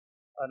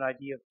 an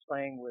idea of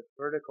playing with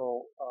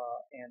vertical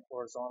and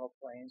horizontal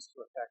planes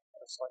to affect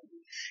a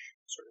slightly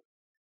sort of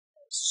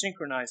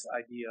synchronized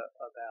idea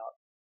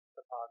about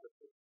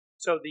topography.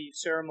 So the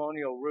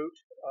ceremonial route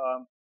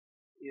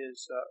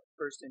is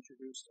first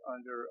introduced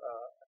under a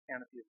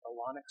canopy of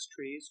Onyx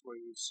trees, where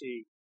you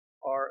see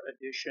our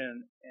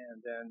addition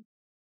and then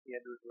the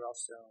Edward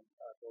Railstone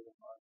building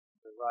on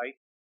the right.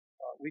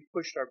 We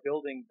pushed our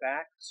building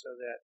back so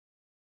that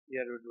the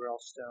Edward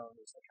Railstone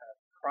is the kind of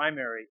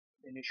primary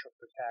initial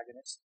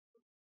protagonist.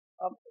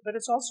 But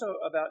it's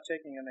also about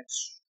taking an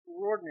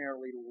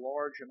extraordinarily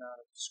large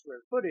amount of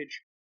square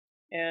footage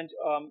and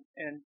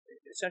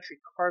essentially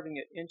carving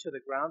it into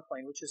the ground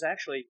plane, which is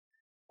actually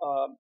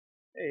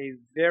a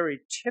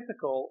very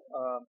typical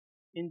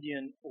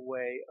Indian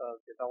way of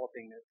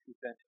developing the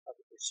event of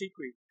the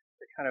Sikri.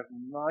 The kind of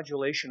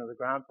modulation of the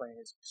ground plane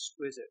is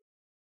exquisite.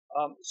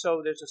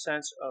 So there's a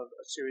sense of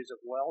a series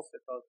of wells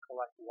that both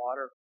collect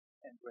water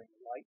and bring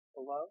light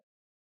below.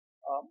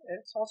 And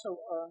it's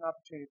also an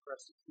opportunity for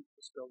us to keep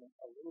this building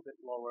a little bit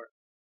lower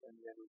than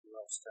the Edward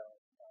Railstone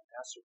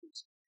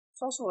masterpiece. It's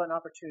also an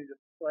opportunity to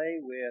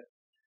play with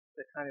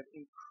the kind of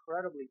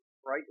incredibly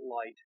bright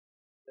light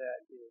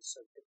that is so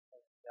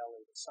typical in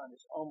Delhi. The sun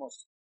is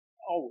almost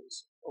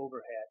always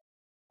overhead.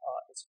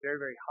 It's very,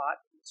 very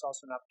hot. It's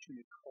also an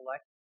opportunity to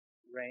collect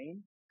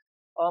rain.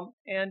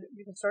 And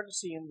you can start to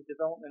see in the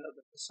development of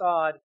the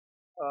facade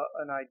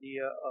an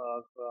idea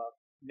of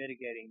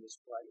mitigating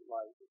this bright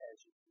light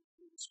as you move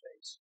through the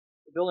space.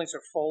 The buildings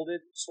are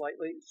folded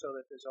slightly so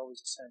that there's always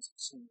a sense of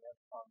seeing them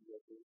on the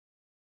oblique.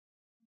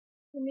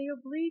 And the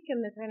oblique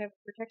and the kind of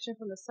protection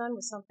from the sun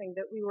was something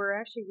that we were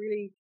actually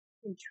really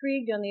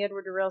intrigued on the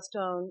Edward de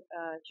Railstone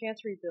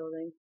Chancery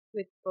building,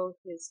 with both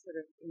his sort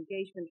of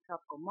engagement,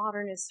 tropical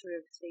modernist sort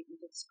of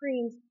statement of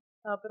screens,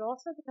 but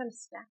also the kind of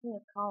stacking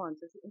of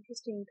columns. It's an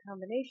interesting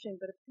combination,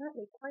 but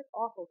apparently quite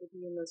awful to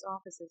be in those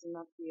offices and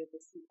not to be able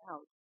to see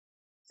out.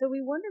 So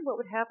we wondered what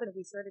would happen if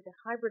we started to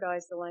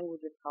hybridize the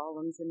language of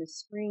columns and the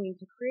screening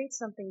to create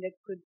something that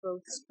could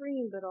both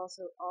screen but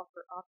also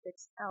offer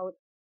optics out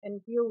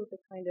and deal with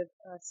the kind of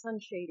sun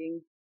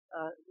shading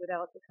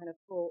without the kind of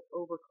full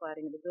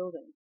overcladding of the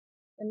building.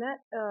 And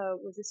that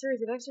was a series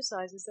of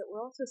exercises that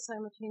were also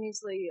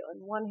simultaneously, on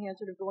one hand,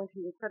 sort of going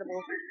through incredible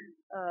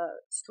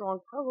strong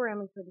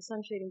programming for the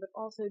sun shading, but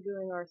also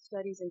doing our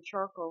studies in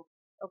charcoal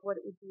of what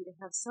it would be to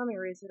have some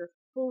areas that are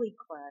fully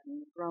clad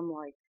in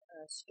drum-like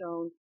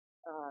stone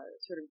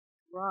sort of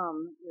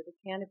drum with a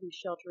canopy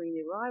sheltering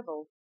the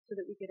arrival, so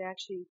that we could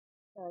actually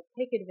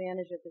take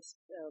advantage of this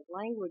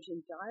language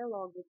and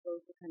dialogue with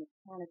both the kind of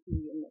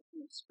canopy and the kind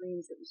of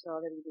screens that we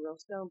saw that in the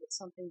Railstone, but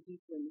something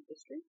deeper in the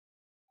history.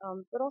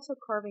 But also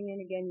carving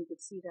in, again, you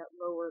could see that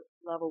lower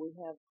level. We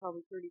have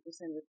probably 30%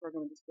 of the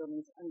program of this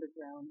building is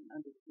underground and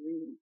under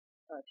green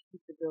to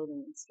keep the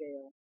building in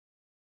scale.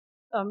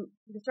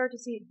 You can start to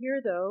see it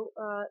here, though,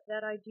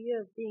 that idea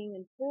of being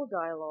in full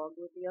dialogue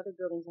with the other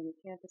buildings on the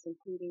campus,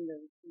 including the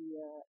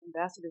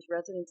ambassador's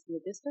residence in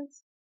the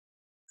distance.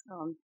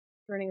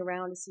 Turning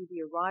around to see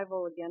the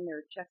arrival, again,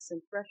 there are checks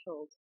and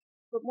thresholds.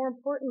 But more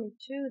importantly,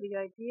 too, the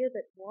idea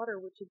that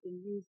water, which had been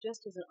used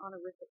just as an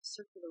honorific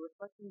circular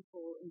reflecting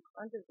pool in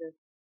front of the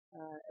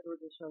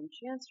Edward Railstone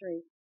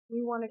Chancery,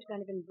 we wanted to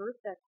kind of invert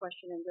that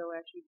question and go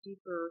actually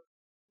deeper,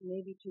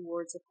 maybe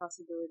towards the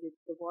possibility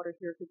that the water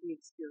here could be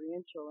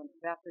experiential, and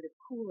evaporative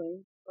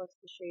cooling plus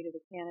the shade of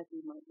the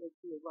canopy might make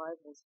the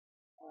arrivals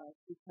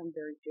become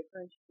very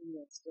different and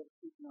yet still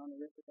keep an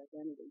honorific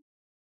identity.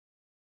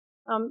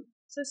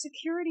 So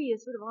security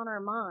is sort of on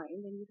our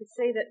mind, and you could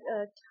say that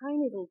a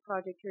tiny little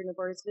project here in the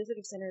Novartis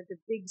Visitor Center, the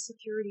big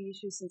security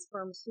issues since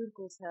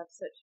pharmaceuticals have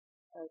such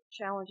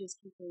challenges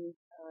keeping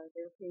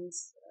their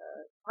things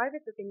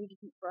private that they need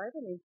to keep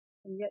private, and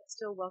and yet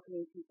still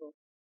welcoming people.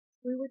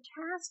 We were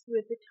tasked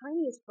with the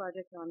tiniest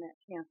project on that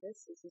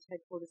campus, this is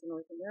headquarters in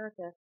North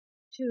America,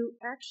 to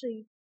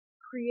actually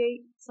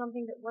create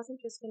something that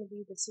wasn't just going to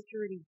be the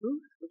security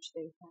booth, which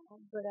they had,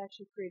 but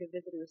actually create a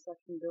visitor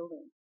reception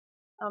building.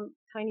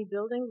 Tiny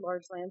building,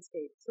 large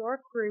landscape. So our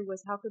query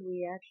was, how could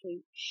we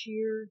actually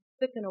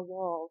thicken a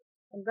wall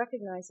and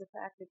recognize the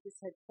fact that this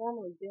had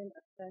formerly been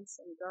a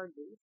fence and guard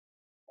booth,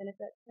 and if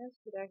that fence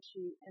could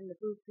actually, and the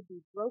booth could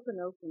be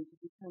broken open to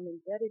become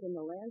embedded in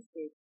the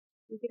landscape,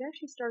 we could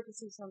actually start to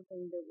see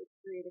something that would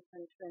create a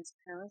kind of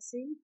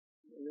transparency,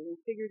 really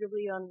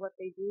figuratively, on what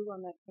they do on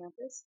that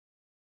campus,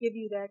 give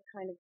you that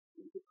kind of,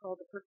 we call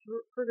the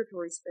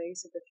purgatory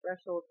space at the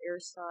threshold,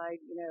 air side,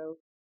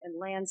 and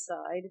land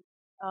side.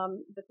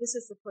 But this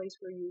is the place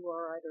where you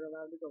are either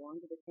allowed to go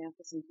onto the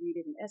campus and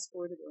greeted and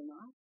escorted or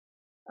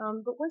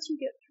not. But once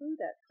you get through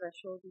that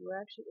threshold, you are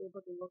actually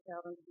able to look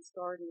out onto this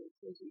garden that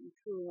shows that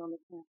you're truly on the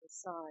campus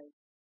side.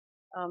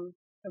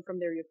 And from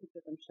there, you're picked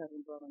up and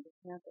shuttled and brought onto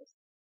campus.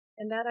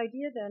 And that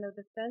idea then of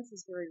the fence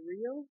is very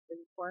real. The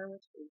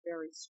requirements were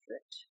very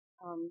strict.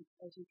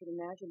 As you can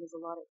imagine, there's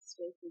a lot at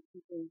stake in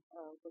keeping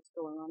what's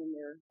going on in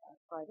there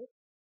private.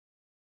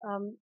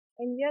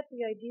 And yet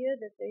the idea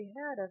that they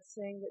had of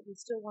saying that we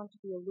still want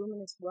to be a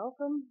luminous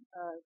welcome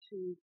to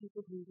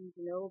people who need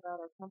to know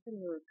about our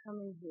company or are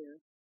coming here.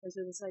 And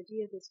so this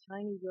idea of this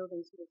tiny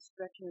building sort of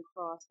stretching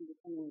across and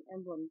becoming an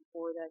emblem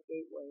for that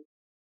gateway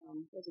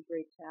was a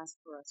great task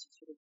for us to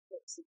sort of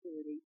put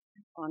security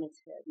on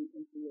its head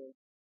and view.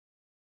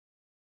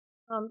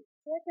 So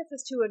that gets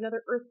us to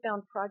another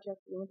earthbound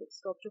project, the Olympic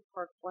Sculpture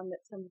Park, one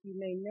that some of you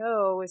may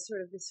know is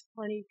sort of this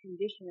funny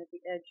condition at the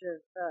edge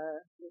of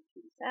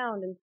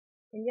Sound.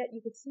 And yet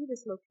you could see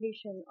this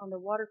location on the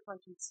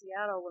waterfront in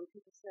Seattle when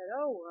people said,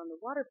 oh, we're on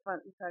the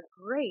waterfront. We thought,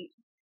 great.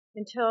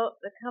 Until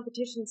the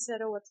competition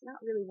said, oh, it's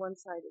not really one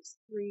side, it's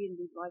three, and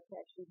we'd like to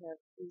actually have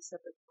 3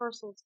 separate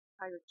parcels,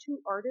 hire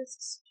 2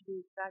 artists to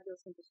do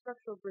fabulous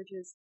infrastructural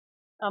bridges.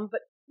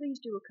 But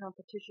please do a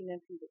competition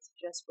entry that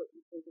suggests what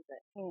you think of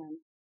that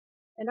hand.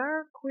 And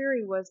our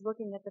query was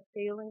looking at the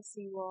failing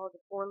seawall,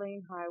 the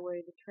 4-lane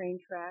highway, the train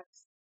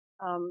tracks,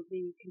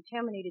 the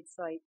contaminated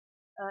site,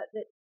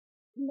 that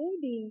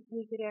maybe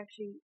we could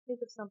actually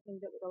think of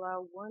something that would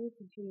allow one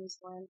continuous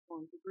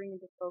landform to bring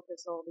into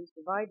focus all these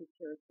divided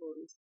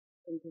territories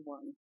into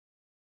one.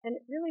 And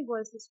it really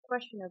was this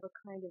question of a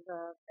kind of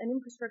an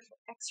infrastructural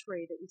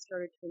X-ray that we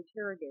started to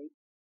interrogate,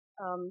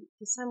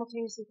 to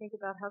simultaneously think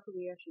about how could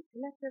we actually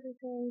connect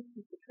everything,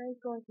 keep the trains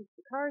going, keep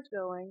the cars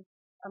going,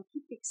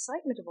 keep the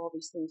excitement of all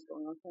these things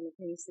going on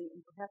simultaneously,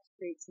 and perhaps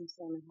create some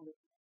salmon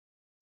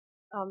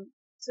habitat.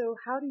 So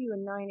how do you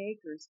in 9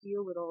 acres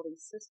deal with all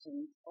these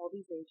systems, all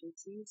these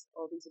agencies,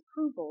 all these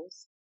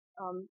approvals,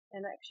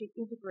 and actually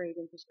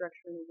integrate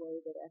infrastructure in a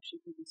way that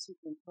actually can be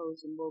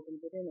superimposed and woven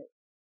within it?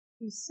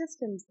 These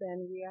systems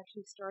then, we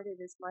actually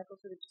started, as Michael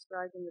sort of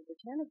described in the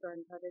Botanic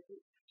Garden project, we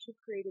actually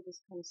created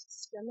this kind of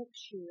systemic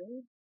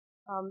shearing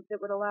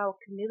that would allow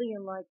a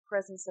chameleon-like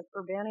presence of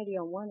urbanity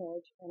on one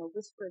edge and a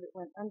whisper that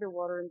went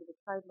underwater into the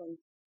tideland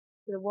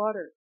to the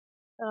water.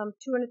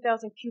 200,000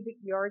 cubic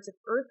yards of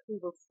earth we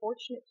were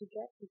fortunate to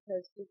get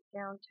because just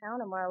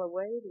downtown, a mile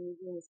away, the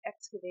museum was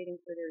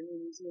excavating for their new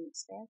museum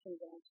expansion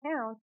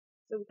downtown.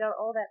 So we got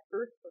all that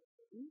earth for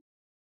free.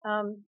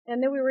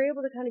 And then we were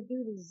able to kind of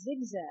do the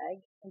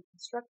zigzag and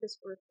construct this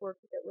earthwork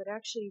that would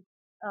actually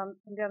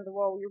come down the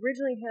wall. We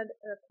originally had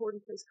poured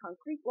in place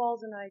concrete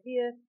walls, an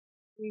idea.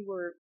 We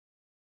were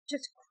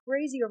just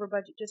crazy over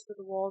budget just for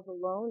the walls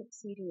alone,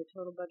 exceeding the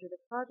total budget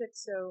of the project.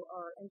 So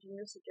our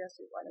engineer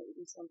suggested, why don't we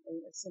do something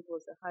as simple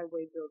as the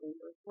highway building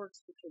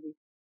earthworks, which are the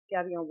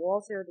gabion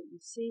walls there that you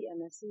see,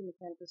 MSE,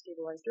 mechanically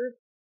stabilized earth.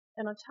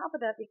 And on top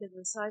of that, because of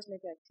the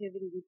seismic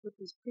activity, we put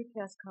these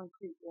precast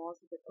concrete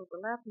walls that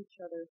overlap each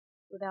other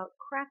without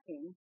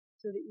cracking,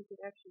 so that you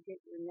could actually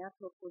get your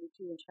natural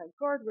 42-inch high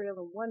guardrail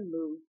in one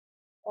move,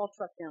 all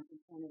trucked down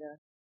from Canada.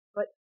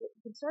 But what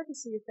you can start to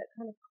see is that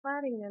kind of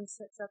cladding then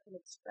sets up an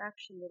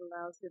abstraction that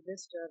allows the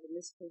vista of, in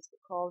this case,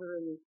 the Calder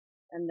and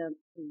the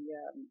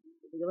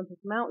Olympic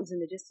Mountains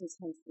in the distance,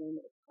 hence the name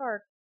of the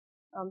park,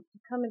 to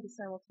come into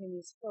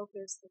simultaneous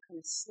focus, the kind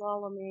of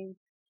slaloming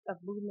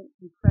of movement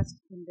compressed,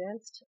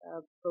 condensed,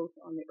 both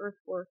on the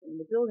earthwork and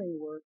the building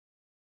work,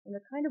 and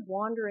the kind of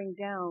wandering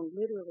down,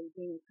 literally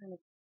being kind of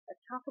a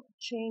topical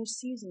change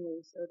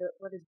seasonally, so that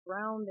what is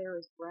brown there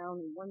is brown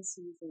in one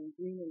season and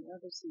green in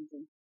another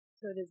season.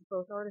 So it is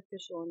both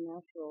artificial and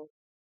natural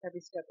every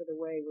step of the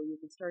way, where you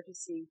can start to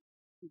see,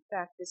 in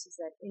fact, this is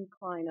that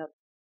incline up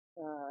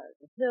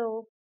the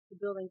hill. The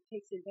building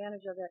takes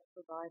advantage of that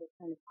to provide a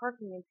kind of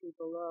parking entry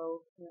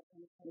below and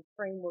a kind of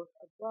framework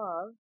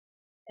above.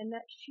 And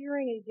that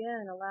shearing,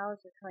 again, allows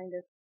a kind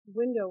of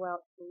window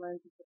out to the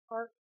lens of the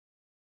park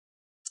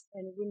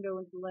and a window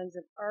into the lens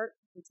of art.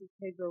 You can see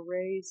Pedro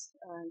Rey's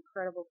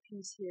incredible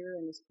piece here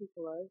and his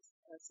cupolas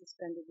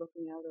suspended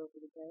looking out over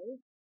the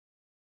bay.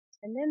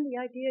 And then the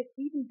idea of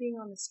even being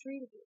on the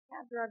street, if you're a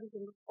cab driver, you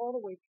can look all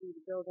the way through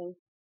the building.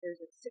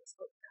 There's a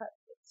 6-foot cut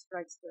that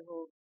strikes the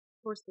whole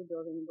course of the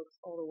building and looks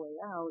all the way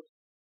out.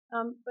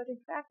 But in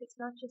fact, it's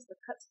not just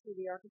the cuts through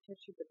the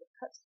architecture, but the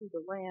cuts through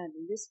the land.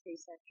 In this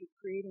case, actually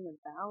creating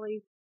a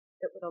valley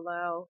that would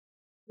allow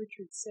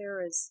Richard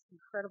Serra's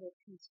incredible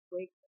piece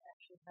Wake to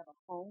actually have a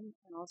home,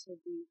 and also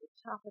the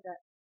top of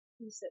that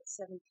piece at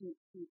 17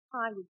 feet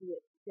high would be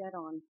dead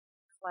on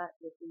flat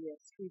with the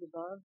street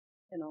above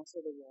and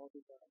also the walls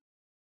above.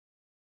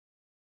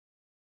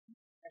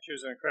 Actually,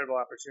 it was an incredible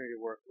opportunity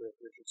to work with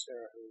Richard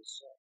Serra,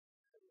 who's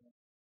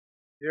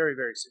very,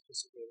 very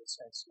sophisticated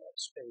sense of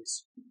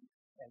space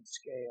and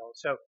scale.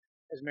 So,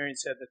 as Marion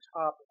said, the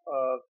top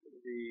of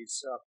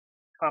these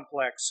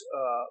complex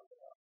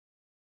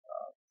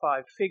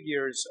 5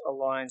 figures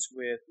aligns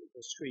with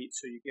the street,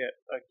 so you get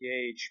a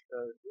gauge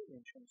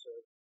in terms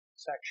of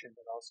section,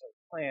 but also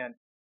plan.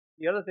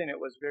 The other thing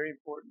that was very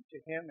important to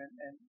him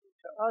and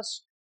to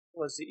us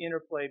was the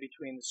interplay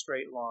between the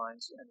straight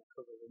lines and the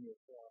curvilinear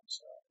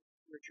forms.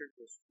 Richard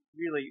was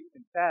really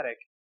emphatic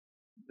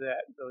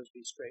that those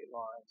be straight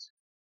lines.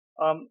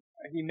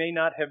 He may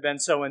not have been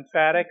so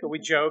emphatic. We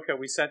joke,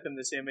 we sent him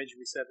this image.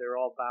 We said they're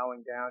all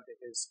bowing down to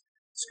his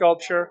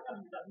sculpture.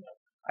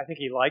 I think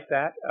he liked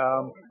that.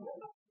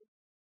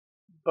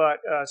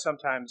 But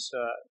sometimes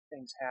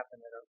things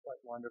happen that are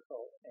quite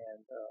wonderful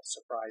and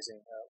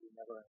surprising. We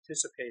never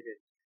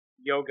anticipated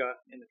yoga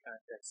in the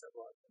context of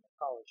art and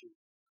ecology.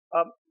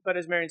 But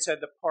as Marion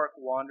said, the park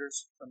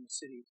wanders from the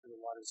city to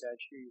the water's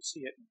edge. Here you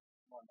see it in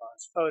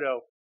Monbon's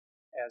photo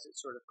as it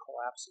sort of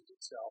collapses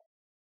itself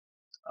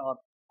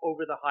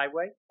over the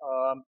highway,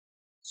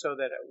 so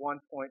that at one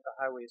point the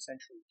highway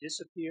essentially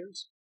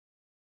disappears.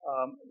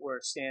 We're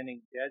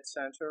standing dead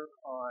center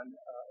on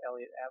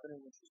Elliott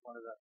Avenue, which is one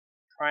of the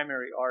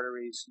primary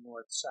arteries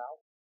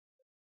north-south.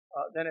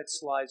 Then it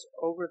slides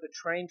over the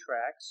train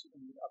tracks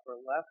in the upper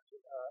left,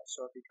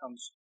 so it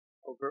becomes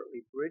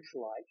overtly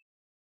bridge-like.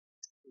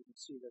 You can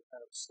see the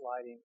kind of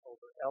sliding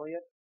over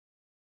Elliott.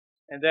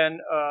 And then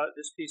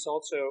this piece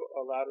also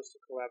allowed us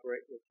to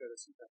collaborate with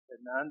Teresita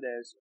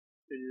Fernandez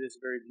to do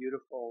this very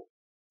beautiful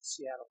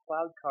Seattle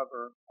cloud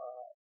cover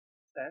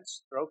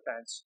fence, throw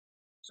fence.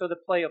 So the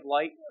play of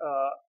light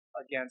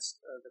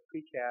against the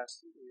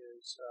precast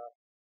is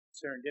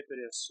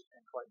serendipitous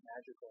and quite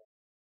magical.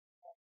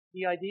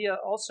 The idea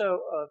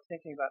also of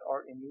thinking about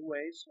art in new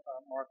ways,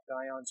 Mark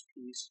Dion's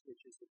piece,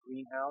 which is the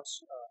greenhouse,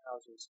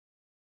 houses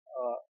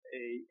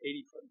a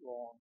 80-foot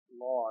long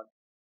log.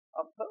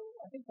 But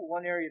I think the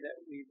one area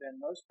that we've been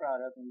most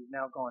proud of, and we've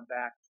now gone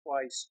back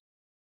twice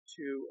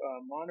to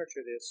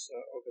monitor this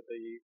over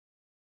the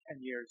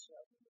 10 years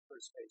when the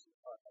first phase of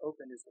the park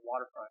opened, is the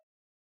waterfront,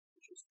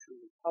 which is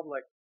truly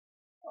public.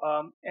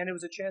 And it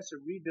was a chance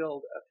to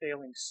rebuild a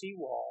failing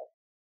seawall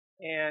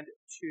and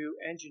to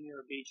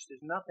engineer a beach.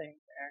 There's nothing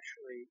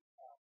actually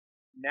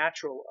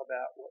natural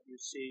about what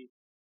you see.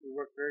 We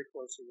worked very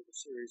closely with a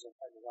series of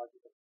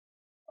hydrological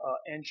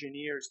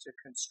engineers to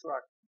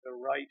construct the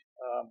right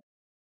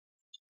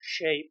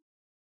shape.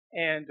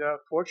 And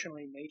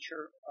fortunately,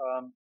 nature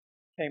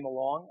came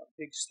along, a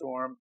big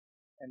storm,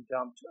 and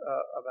dumped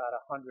about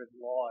 100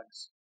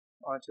 logs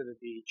onto the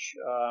beach,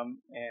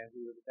 and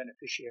we were the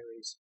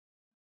beneficiaries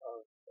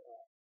of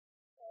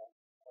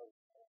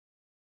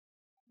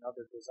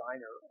another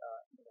designer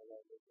in a way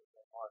that did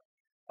their mark.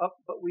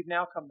 But we've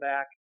now come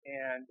back,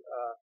 and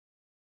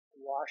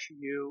Wash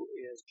U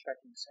is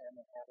checking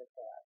salmon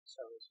habitat,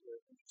 so it's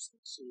really interesting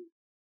to see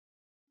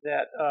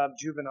that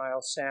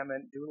juvenile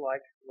salmon do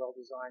like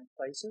well-designed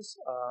places.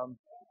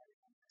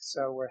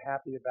 So we're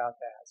happy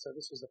about that. So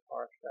this was a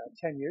park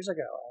 10 years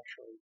ago,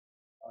 actually,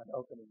 on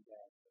opening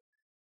day.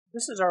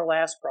 This is our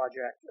last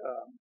project,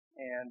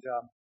 and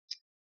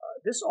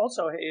this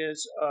also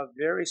is a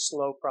very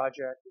slow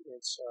project.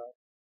 It's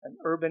an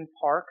urban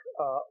park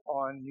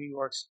on New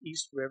York's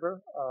East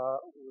River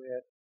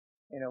with,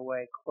 in a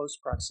way, close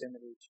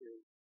proximity to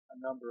a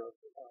number of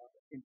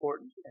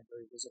important and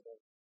very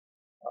visible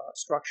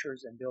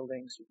structures and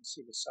buildings. You can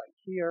see the site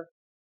here.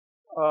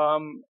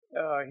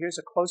 Here's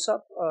a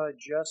close-up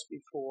just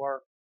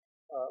before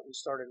we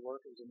started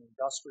work. It was an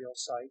industrial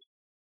site.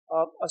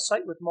 A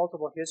site with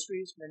multiple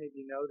histories. Many of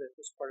you know that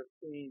this part of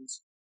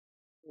Queens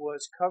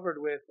was covered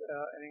with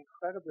an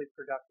incredibly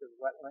productive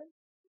wetland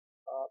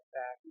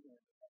back in the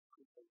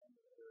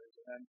pre-colonial areas,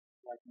 and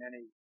like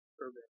many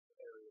urban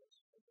areas,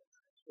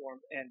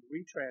 transformed and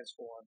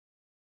retransformed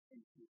in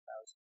 2012.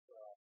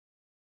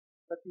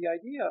 But the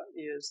idea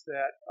is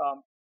that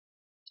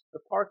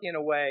the park, in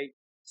a way,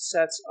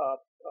 sets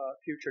up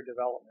future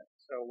development.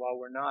 So while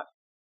we're not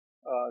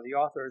the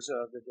authors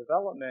of the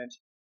development,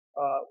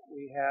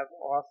 we have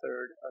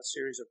authored a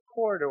series of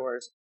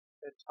corridors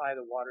that tie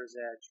the water's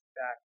edge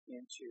back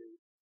into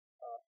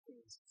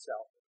Queens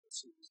itself. You can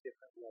see these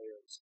different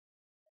layers.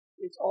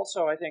 It's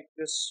also, I think,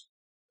 this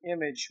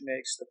image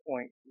makes the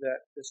point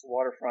that this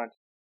waterfront,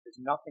 there's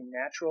nothing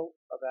natural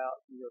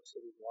about New York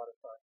City's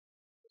waterfront,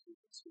 as you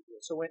can see here.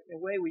 So in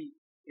a way, we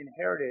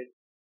inherited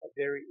a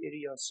very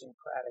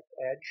idiosyncratic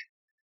edge,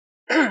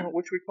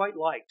 which we quite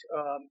liked.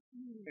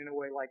 In a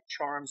way, like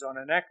charms on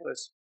a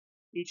necklace,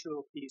 each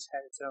little piece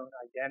had its own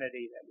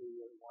identity that we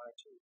really wanted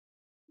to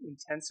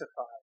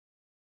intensify.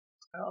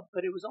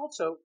 But it was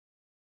also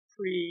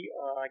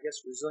I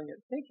guess,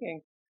 resilient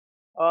thinking.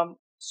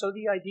 So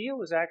the idea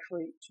was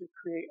actually to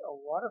create a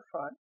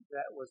waterfront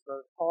that was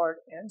both hard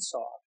and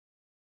soft,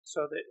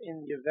 so that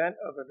in the event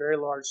of a very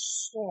large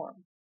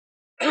storm,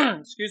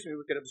 excuse me,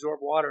 we could absorb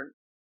water.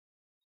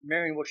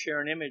 Marion will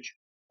share an image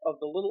of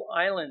the little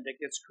island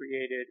that gets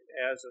created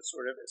as a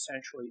sort of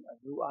essentially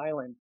a new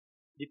island,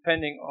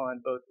 depending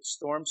on both the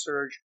storm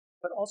surge,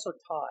 but also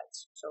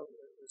tides. So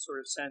a sort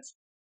of sense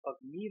of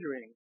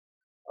metering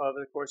over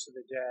the course of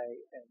the day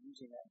and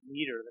using that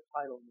meter, the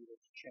tidal meter,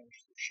 to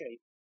change the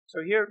shape. So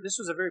here, this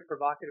was a very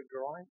provocative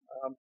drawing.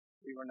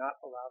 We were not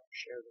allowed to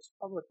share this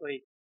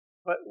publicly,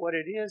 but what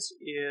it is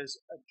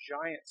a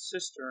giant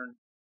cistern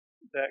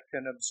that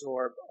can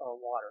absorb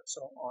water.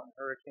 So on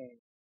Hurricane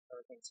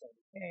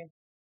Sandy came,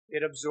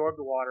 it absorbed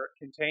the water,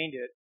 contained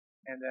it,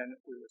 and then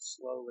we were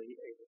slowly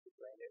able to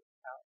drain it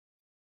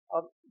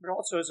out. But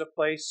also as a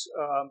place,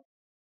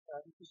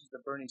 I think this is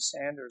the Bernie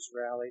Sanders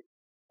rally,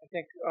 I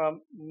think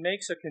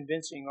makes a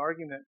convincing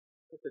argument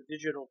that the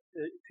digital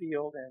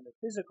field and the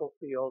physical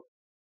field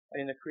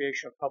in the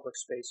creation of public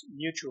space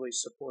mutually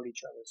support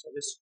each other. So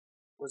this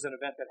was an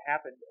event that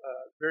happened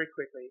very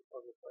quickly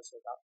over the course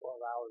of about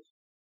 12 hours.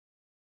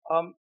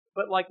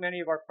 But like many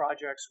of our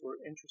projects,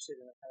 we're interested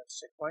in a kind of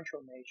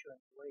sequential nature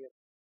and a way of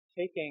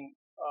taking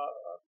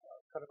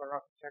kind of an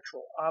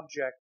architectural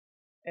object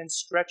and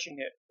stretching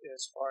it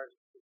as far as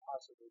it could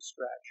possibly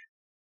stretch.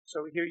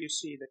 So here you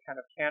see the kind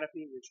of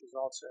canopy, which is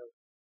also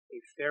a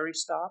ferry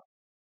stop.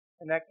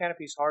 And that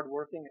canopy is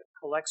hardworking. It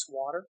collects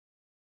water.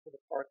 So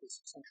the park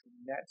is essentially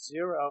net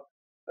zero,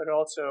 but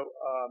also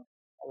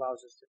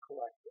allows us to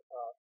collect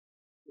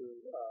through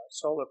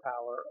solar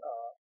power,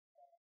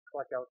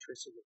 collect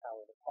electricity to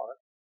power the park.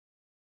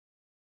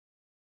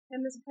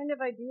 And this kind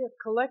of idea of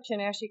collection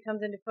actually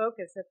comes into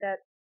focus,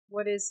 that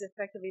what is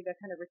effectively that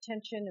kind of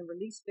retention and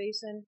release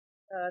basin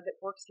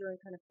that works during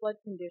kind of flood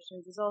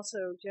conditions is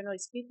also, generally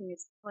speaking,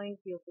 it's the playing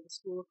field for the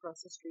school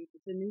across the street.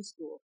 It's a new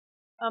school.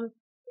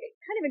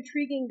 Kind of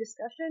intriguing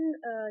discussion.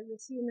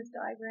 You'll see in this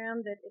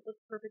diagram that it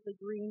looks perfectly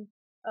green.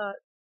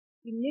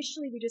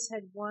 Initially, we just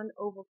had one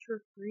oval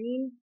turf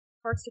green.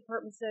 Parks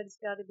Department said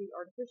it's got to be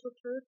artificial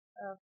turf.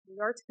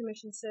 The Arts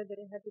Commission said that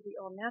it had to be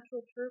all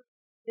natural turf.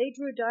 They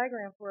drew a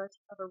diagram for us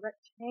of a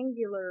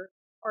rectangular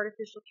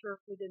artificial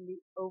turf within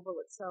the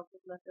oval itself with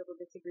leftover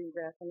bits of green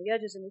grass on the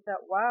edges, and we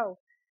thought, wow,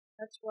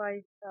 that's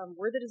why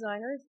we're the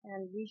designers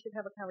and we should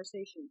have a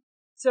conversation.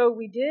 So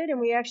we did,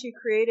 and we actually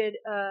created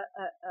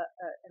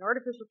an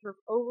artificial turf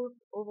oval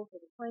for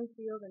the playing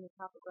field and a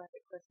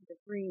topographic crescent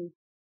of green.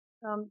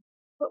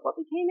 But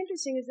what became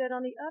interesting is that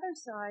on the other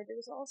side, there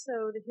was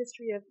also the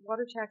history of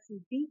Water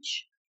Taxi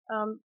Beach,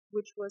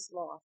 which was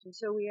lost. And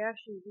so we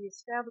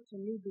established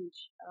a new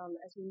beach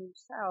as we moved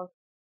south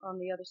on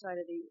the other side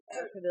of the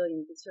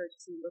pavilion. You could start to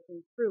see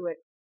looking through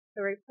it,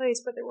 the right place.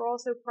 But there were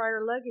also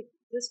prior legacies.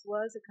 This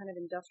was a kind of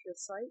industrial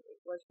site. It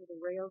was for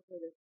the rails where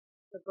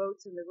the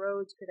boats and the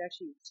roads could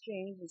actually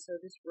exchange. And so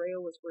this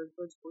rail was where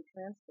goods were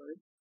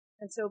transferred.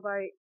 And so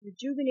by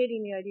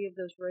rejuvenating the idea of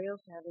those rails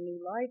to have a new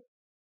life,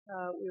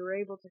 we were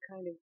able to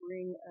kind of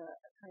bring a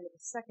kind of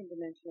a second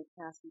dimension of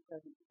past and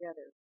present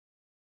together.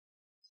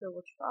 So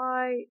we'll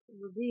try to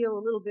reveal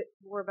a little bit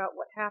more about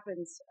what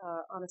happens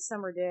on a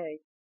summer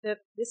day.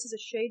 This is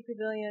a shade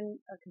pavilion,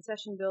 a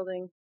concession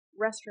building,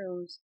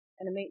 restrooms,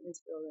 and a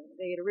maintenance building.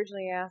 They had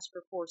originally asked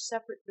for 4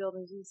 separate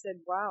buildings. We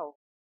said, wow,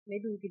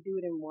 maybe we could do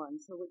it in one.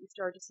 So what you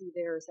start to see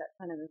there is that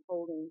kind of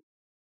unfolding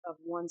of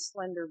one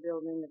slender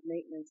building of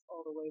maintenance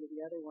all the way to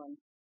the other one.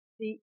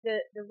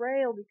 The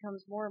rail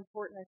becomes more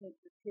important, I think,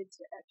 for kids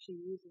to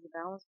actually use as a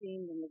balance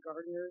beam than the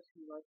gardeners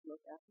who like to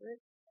look after it.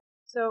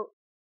 So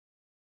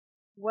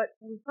what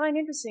we find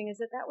interesting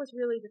is that was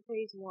really the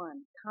phase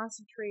 1,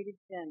 concentrated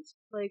fence,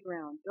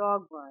 playground,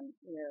 dog run,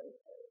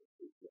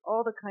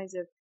 all the kinds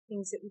of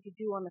things that we could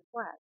do on the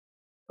flat.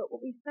 But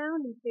what we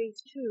found in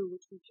phase 2,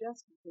 which we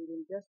just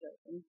completed and just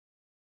opened,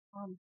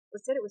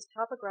 was that it was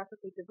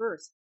topographically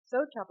diverse.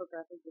 So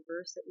topographically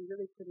diverse that we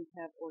really couldn't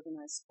have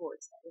organized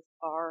sports. That was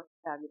our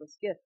fabulous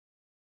gift.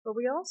 But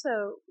we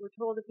also were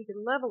told if we could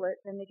level it,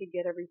 then they could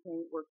get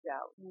everything worked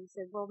out. And we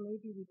said, well,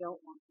 maybe we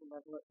don't want to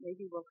level it.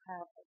 Maybe we'll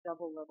have a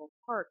double level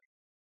park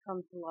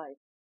come to life.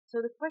 So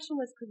the question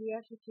was, could we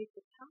actually take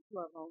the top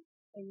level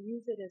and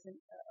use it as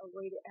a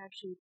way to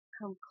actually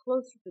come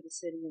closer to the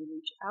city and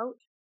reach out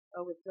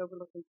with the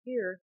overlooking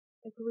pier?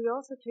 And could we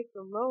also take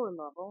the lower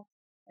level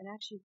and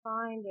actually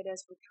find that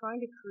as we're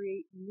trying to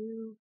create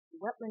new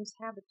wetlands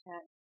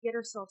habitat, get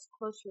ourselves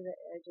closer to the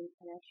edge and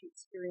actually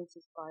experience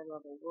this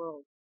bi-level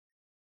world?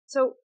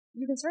 So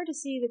you can start to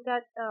see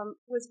that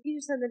was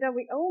easier said than done.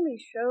 We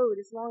only showed,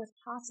 as long as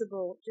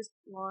possible, just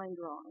line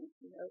drawings.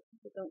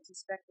 People don't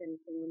suspect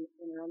anything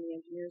when they're on the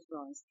engineer's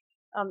drawings.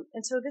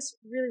 And so this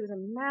really was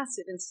a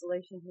massive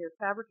installation here,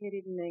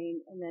 fabricated in Maine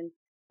and then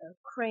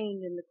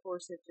craned in the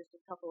course of just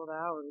a couple of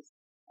hours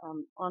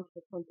onto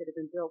the point that had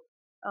been built.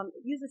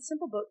 It uses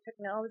simple boat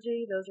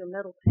technology. Those are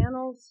metal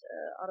panels,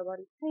 auto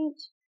body paint,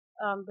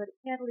 but it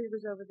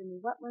cantilevers over the new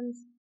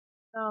wetlands.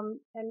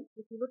 And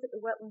if you look at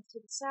the wetlands to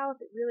the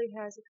south, it really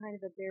has a kind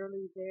of a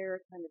barely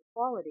there kind of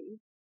quality.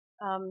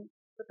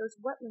 But those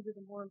wetlands are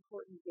the more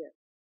important gift.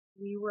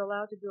 We were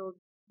allowed to build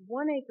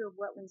 1 acre of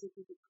wetlands if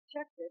we could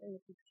protect it, and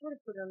if we sort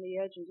of put it on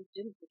the edge and just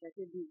didn't protect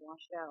it, it'd be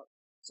washed out.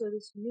 So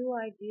this new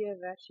idea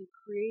of actually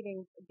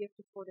creating a gift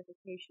of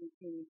fortification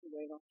came into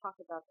play, and I'll talk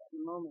about that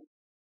in a moment.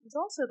 It's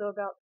also, though,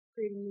 about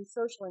creating new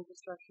social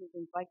infrastructures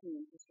and biking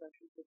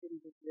infrastructures that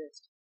didn't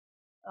exist.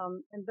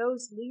 And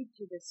those lead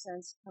to this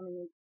sense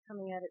coming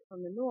at it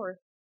from the north,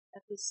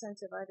 at this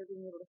sense of either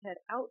being able to head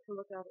out to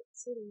look out at the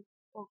city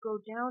or go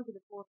down to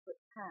the 4-foot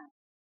path.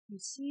 You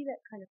see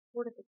that kind of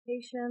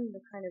fortification, the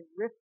kind of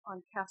riff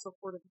on castle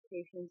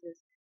fortifications is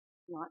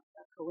not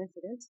a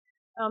coincidence,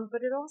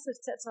 but it also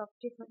sets off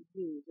different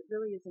views. It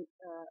really isn't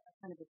a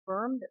kind of a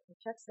berm that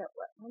protects that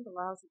wetland,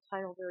 allows the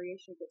tidal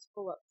variation gets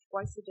full up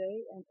twice a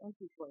day and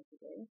empty twice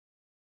a day.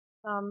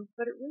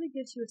 But it really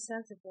gives you a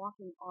sense of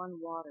walking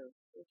on water,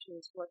 which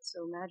is what's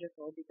so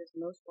magical because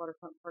most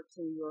waterfront parks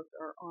in New York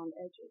are on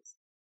edges.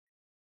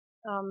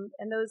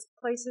 And those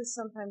places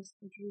sometimes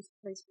introduce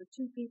a place for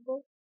 2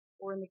 people,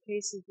 or in the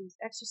case of these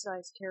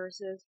exercise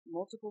terraces,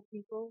 multiple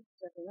people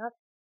stepping up.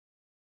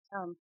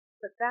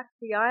 But back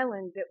to the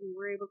island that we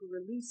were able to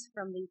release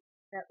from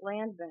that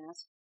land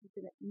mass, you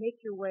can make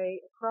your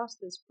way across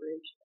this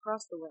bridge,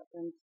 across the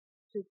wetlands,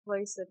 to a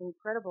place of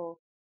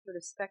incredible sort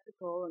of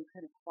spectacle and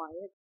kind of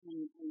quiet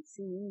and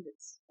scene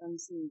that's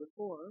unseen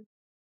before.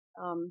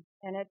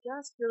 And at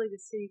dusk, really,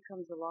 the city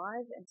comes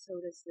alive, and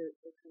so does the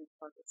kind of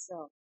park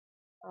itself.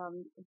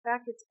 In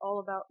fact, it's all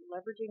about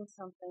leveraging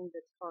something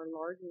that's far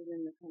larger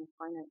than the kind of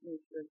finite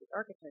nature of the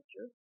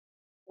architecture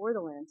or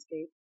the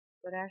landscape,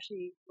 but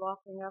actually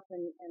lofting up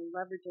and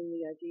leveraging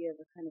the idea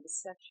of a kind of a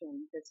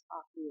section that's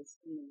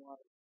obvious in the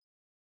water.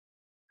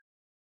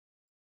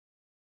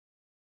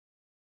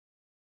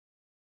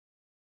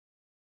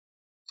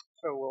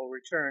 So we'll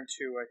return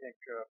to, I think,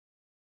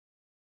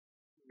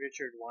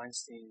 Richard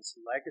Weinstein's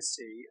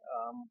legacy,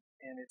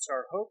 and it's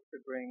our hope to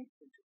bring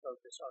into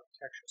focus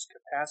architecture's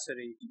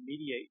capacity to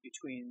mediate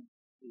between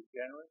the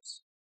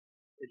generous,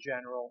 the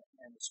general,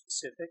 and the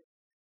specific,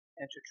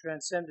 and to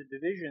transcend the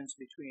divisions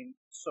between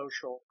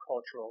social,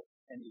 cultural,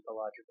 and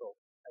ecological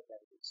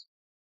identities.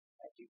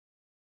 Thank you.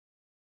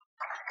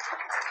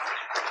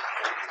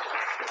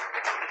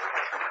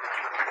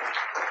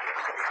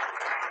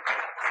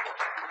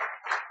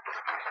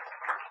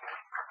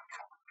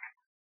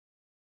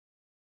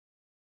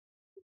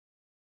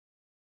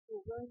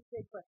 We're going to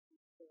take questions.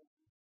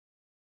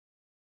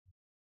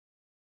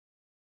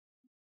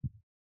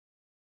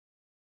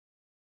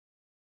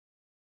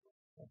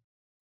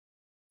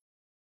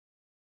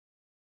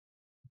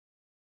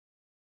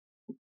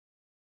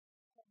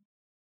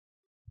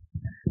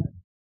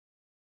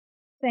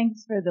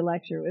 Thanks for the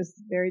lecture. It was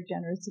very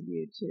generous of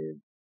you to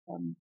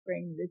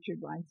bring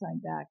Richard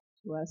Weinstein back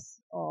to us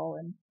all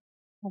and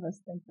have us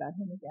think about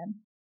him again.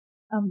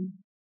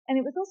 And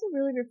it was also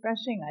really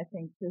refreshing, I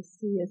think, to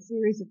see a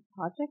series of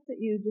projects that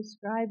you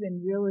describe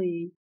in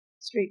really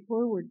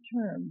straightforward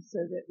terms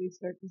so that we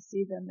start to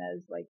see them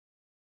as like,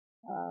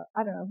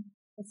 I don't know,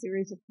 a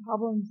series of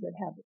problems that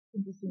have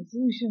interesting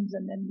solutions,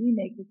 and then we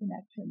make the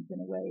connections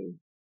in a way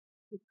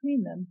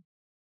between them.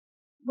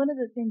 One of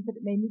the things that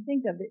it made me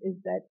think of is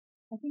that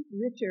I think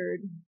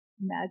Richard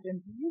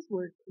imagined his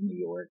work in New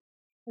York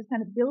as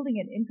kind of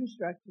building an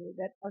infrastructure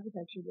that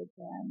architecture would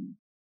then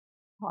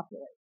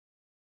populate.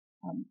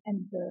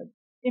 And the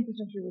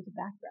infrastructure was a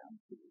background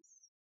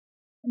piece.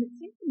 And it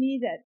seemed to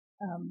me that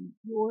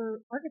your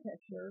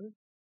architecture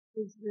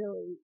is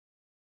really,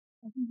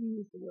 I think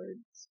you used the word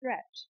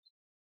stretched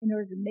in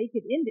order to make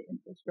it into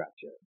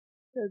infrastructure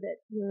so that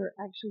you're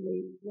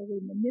actually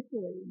really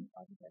manipulating the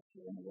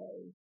architecture in a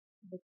way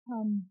to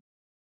become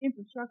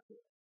infrastructure.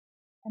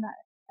 And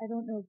I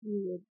don't know if you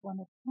would want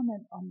to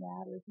comment on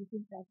that or if you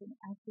think that's an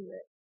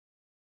accurate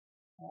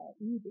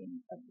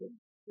reading of the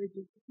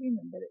bridges between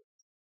them, but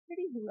it's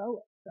pretty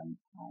heroic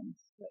sometimes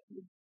what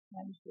you've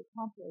managed to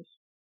accomplish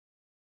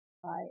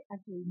by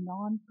actually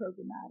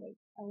non-programmatic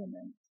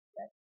elements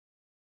that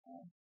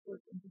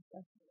work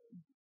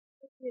infrastructurally.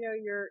 You know,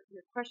 your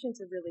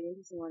question's a really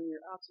interesting one.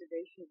 Your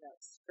observation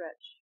about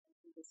stretch, I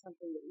think, is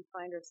something that we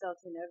find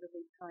ourselves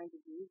inevitably trying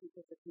to do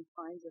because the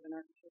confines of an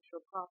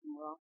architectural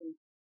problem are often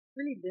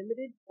really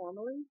limited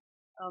formally,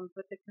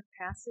 but the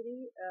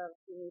capacity of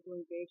being able to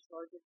engage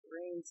larger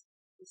terrains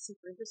is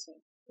super interesting.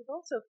 We've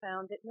also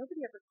found that nobody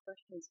ever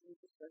questions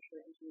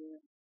infrastructure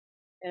engineering,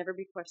 and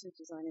everybody questions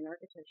design and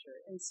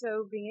architecture. And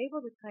so being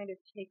able to kind of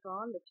take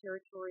on the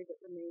territory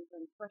that remains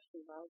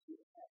unquestioned allows you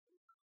to have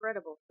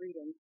incredible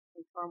freedom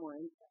and far more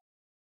impact.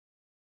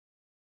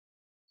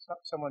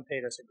 Someone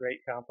paid us a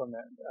great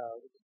compliment,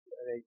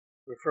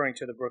 referring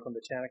to the Brooklyn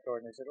Botanic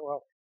Garden. They said,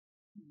 well,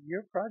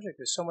 your project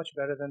is so much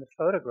better than the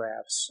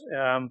photographs.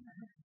 And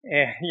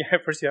yeah,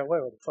 at first you thought,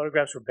 well, the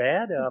photographs were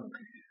bad.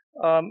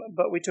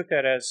 But we took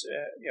that as,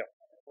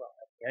 well,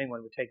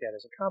 anyone would take that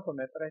as a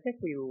compliment. But I think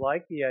we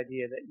like the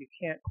idea that you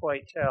can't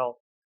quite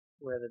tell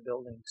where the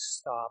building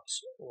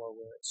stops or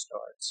where it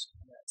starts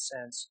in that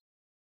sense.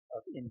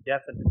 of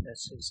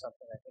indefiniteness is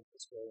something I think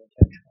is very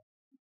intentional.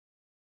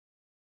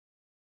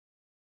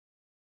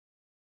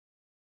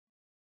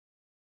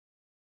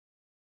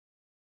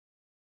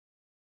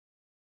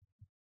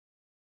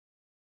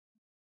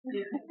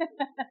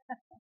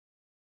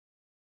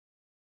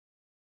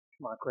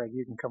 Come on, Craig,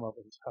 you can come up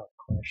with a tough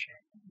question.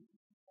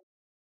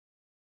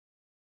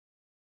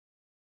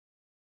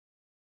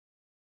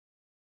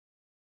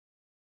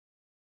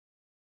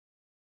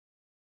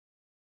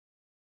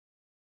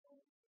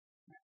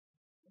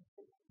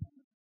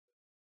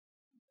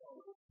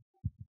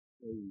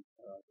 The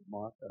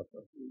mock-up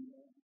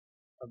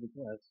of the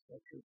glass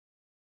structure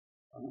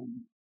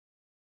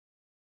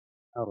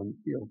out in the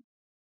field.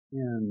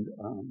 And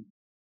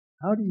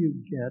how do you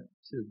get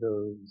to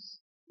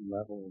those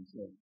levels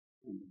of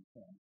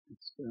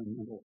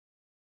experimental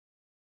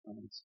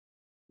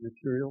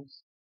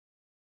materials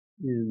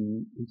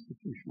in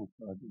institutional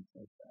projects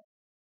like that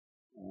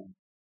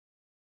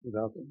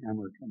without the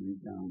hammer coming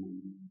down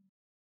on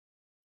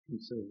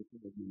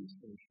conservative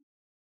administration?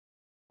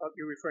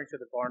 You're referring to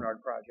the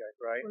Barnard project,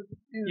 right?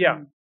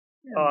 Yeah.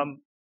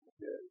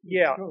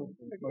 Yeah.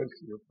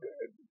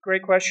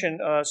 Great question.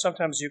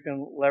 Sometimes you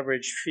can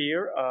leverage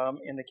fear.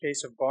 In the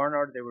case of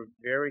Barnard, they were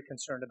very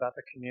concerned about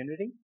the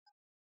community,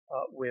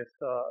 with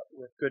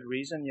good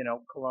reason. You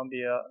know,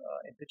 Columbia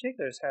in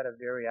particular has had a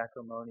very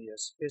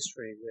acrimonious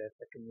history with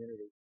the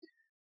community.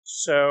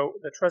 So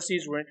the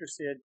trustees were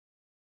interested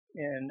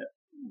in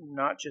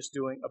not just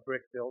doing a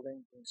brick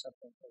building, doing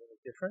something a little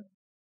different,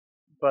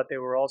 but they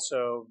were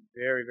also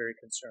very, very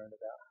concerned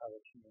about how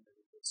the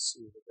community would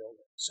see the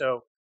building.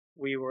 So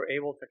we were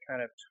able to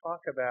kind of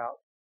talk about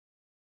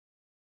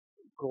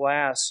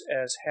glass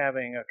as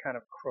having a kind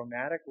of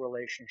chromatic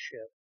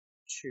relationship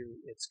to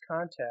its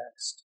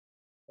context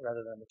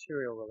rather than a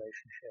material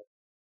relationship.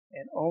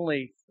 And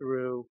only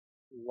through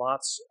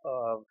lots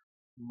of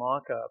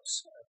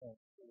mock-ups, I think,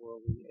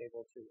 were we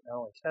able to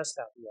not only test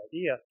out the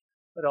idea,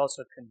 but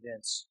also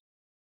convince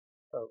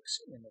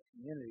folks in the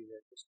community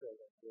that this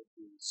building would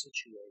be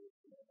situated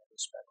in a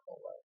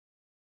respectful way.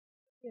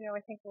 You know,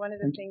 I think one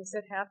of the things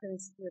that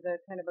happens with a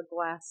kind of a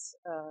glass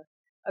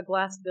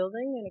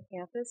building in a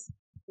campus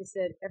is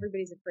that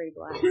everybody's afraid of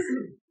glass.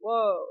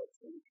 Whoa,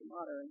 it's going to be too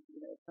modern.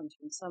 You know, it comes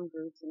from some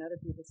groups, and other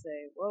people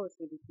say, whoa, it's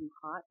going to be too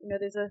hot. You know,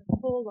 there's a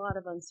whole lot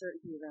of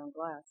uncertainty around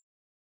glass.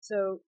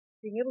 So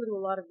being able to do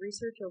a lot of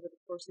research over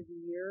the course of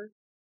a year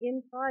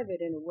in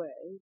private, in a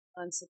way,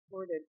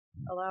 unsupported,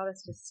 allowed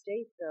us to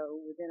state, though,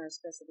 within our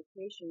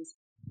specifications,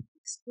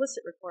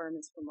 explicit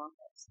requirements for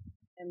mock-ups.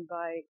 And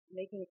by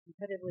making a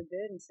competitively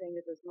bid and saying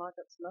that those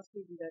mock-ups must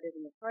be embedded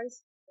in the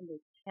price and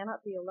they cannot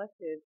be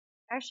elective,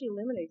 actually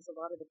eliminates a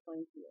lot of the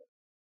playing field.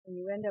 And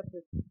you end up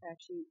with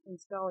actually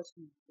scholars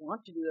who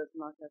want to do those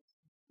mock-ups,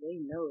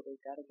 they know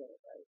they've got to get it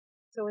right.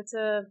 So it's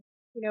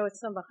it's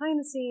some behind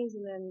the scenes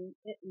and then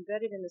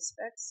embedded in the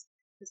specs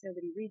because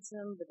nobody reads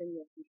them, but then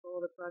you have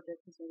control of the project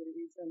because nobody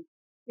reads them.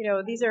 You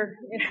know, these are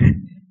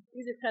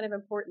kind of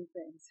important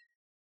things.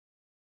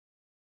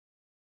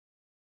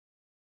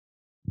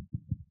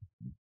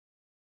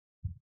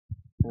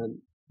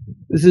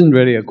 This isn't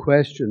really a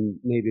question,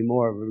 maybe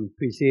more of an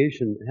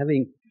appreciation.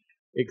 Having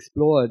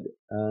explored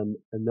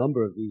a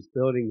number of these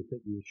buildings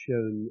that you've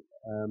shown,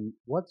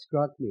 what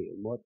struck me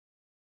and what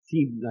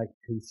seemed like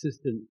a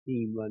consistent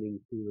theme running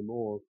through them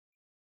all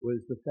was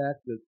the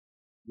fact that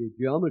the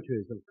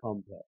geometries are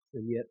complex,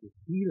 and yet the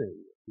feeling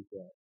that you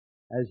get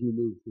as you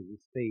move through the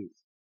space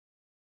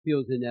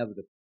feels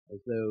inevitable, as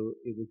though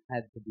it was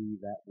had to be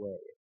that way,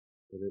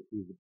 whether it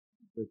be the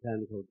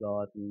Botanical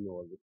Garden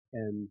or the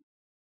Penn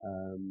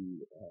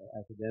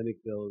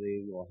academic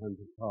building or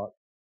Hunter Park.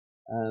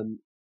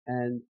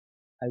 And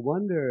I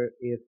wonder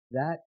if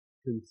that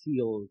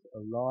conceals a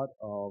lot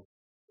of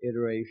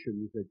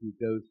iterations that you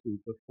go through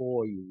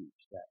before you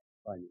reach that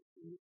final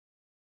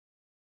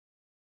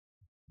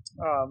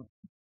point.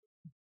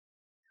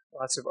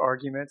 Lots of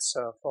arguments,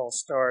 false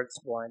starts,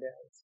 blind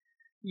ends.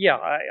 Yeah,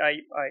 I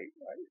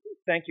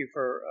thank you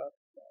for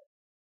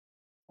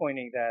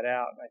pointing that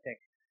out. I think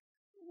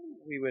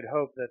we would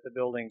hope that the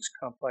buildings,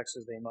 complex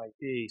as they might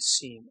be,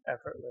 seem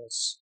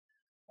effortless.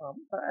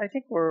 I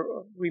think we're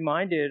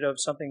reminded of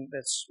something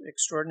that's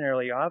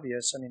extraordinarily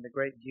obvious. I mean, the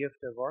great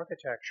gift of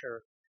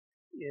architecture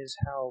is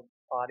how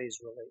bodies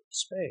relate to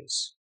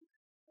space.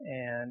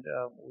 And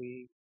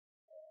we,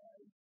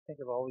 I think,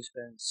 have always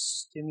been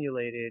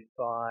stimulated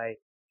by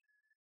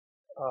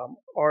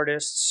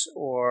artists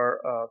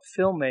or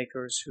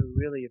filmmakers who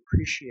really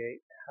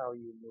appreciate how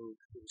you move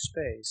through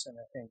space. And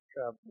I think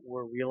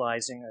we're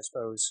realizing, I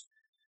suppose,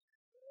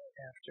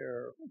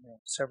 after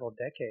several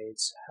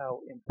decades, how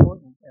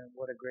important and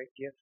what a great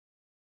gift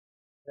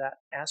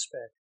that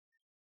aspect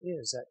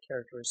is, that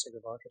characteristic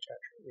of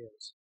architecture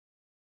is.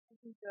 I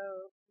think,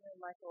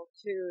 Michael,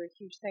 too, a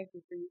huge thank you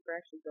for you for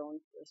actually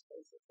going to those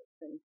places. It's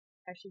been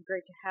actually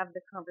great to have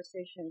the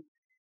conversation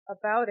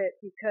about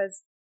it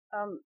because,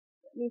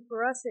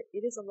 for us,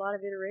 it is a lot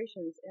of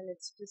iterations, and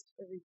it's just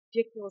a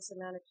ridiculous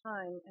amount of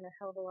time and a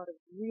hell of a lot of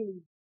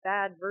really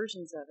bad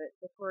versions of it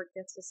before it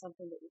gets to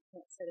something that we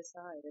can't set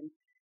aside. And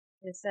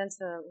In a sense,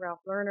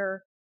 Ralph Lerner,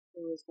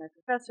 who was my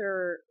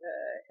professor,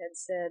 had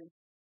said,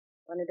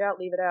 "When in doubt,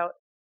 leave it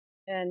out."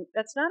 And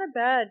that's not a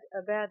bad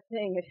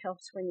thing. It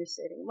helps when you're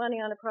saving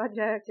money on a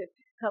project. It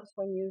helps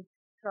when you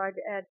try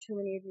to add too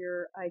many of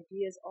your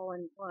ideas all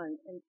in one.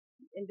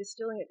 And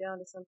distilling it down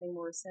to something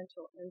more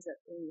essential ends up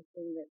being the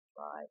thing that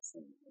thrives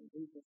and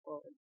moves us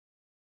forward.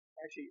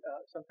 Actually,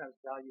 sometimes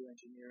value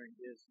engineering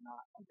is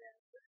not a bad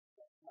thing.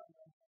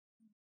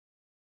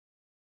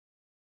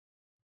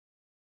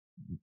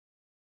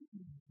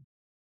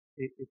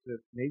 It's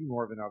maybe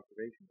more of an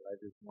observation, but I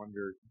just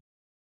wondered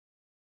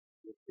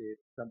if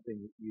it's something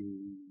that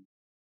you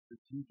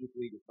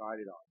strategically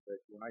decided on.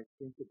 But when I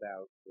think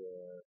about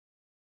the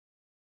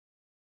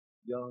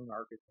young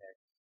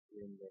architects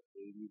in the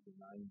 80s and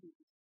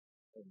 90s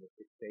and the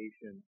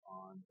fixation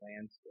on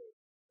landscape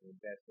and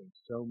investing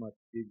so much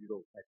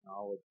digital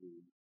technology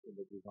in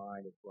the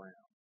design of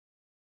ground,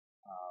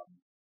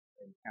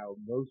 and how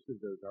most of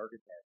those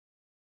architects,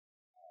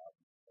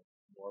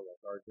 more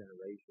like our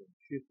generation,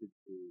 shifted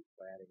to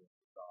cladding and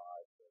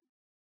facades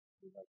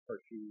and like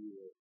Parchi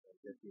and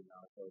Jesse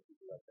Monaco,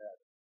 people like that.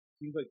 It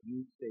seems like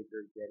you stayed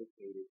very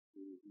dedicated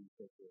to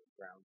rethinking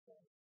ground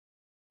plan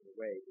in a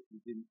way that you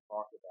didn't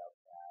talk about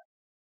that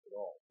at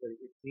all. But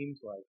it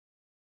seems like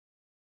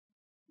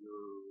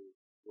your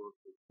work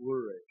has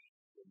flourished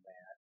in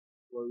that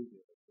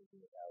explosion of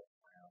thinking about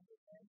ground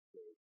and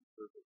landscape and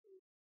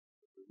surfaces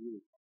that are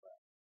really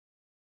complex.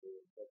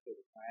 Let's say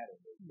the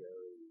cladding is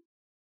very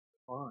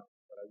defined,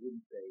 but I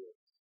wouldn't say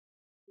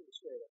it's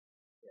straight up.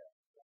 Yeah.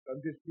 So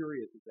I'm just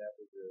curious if that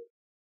was a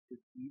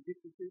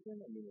strategic decision.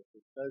 I mean,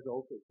 it does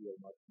also feel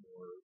much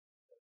more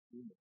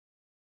human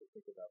to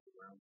think about the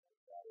ground plan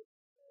that is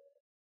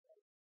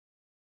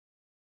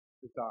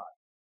facade.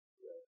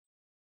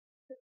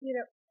 You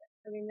know,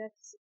 I mean,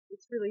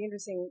 it's really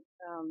interesting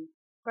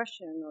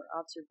question or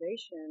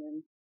observation,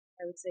 and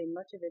I would say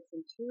much of it's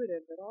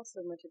intuitive, but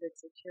also much of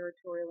it's a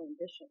territorial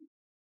ambition.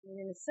 I mean,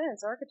 in a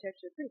sense,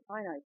 architecture is a pretty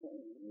finite thing.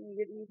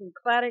 You can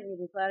clad it, and you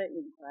can clad it, and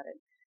you can clad it.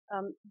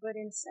 But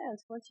in a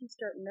sense, once you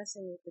start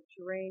messing with the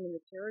terrain and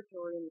the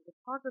territory and the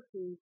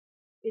topography,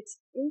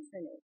 it's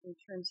infinite in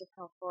terms of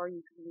how far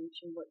you can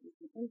reach and what you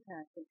can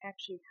impact, and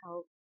actually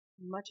how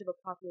much of a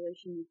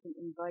population you can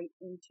invite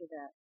into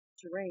that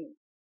terrain.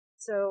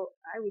 So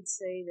I would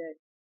say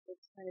that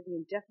it's kind of the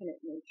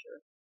indefinite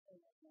nature.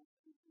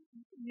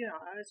 Yeah,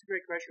 that's a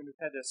great question. We've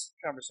had this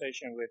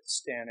conversation with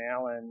Stan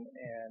Allen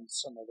and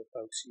some of the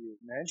folks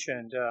you've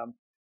mentioned.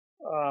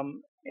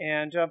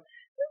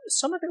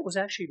 Some of it was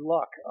actually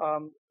luck.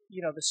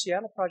 The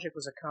Seattle project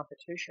was a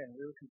competition.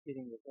 We were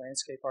competing with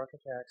landscape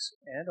architects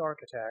and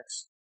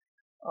architects,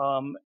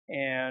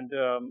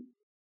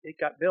 it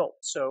got built.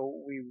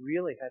 So we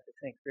really had to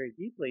think very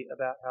deeply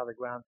about how the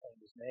ground plan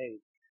was made,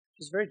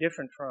 which is very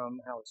different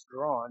from how it's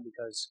drawn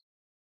because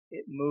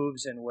it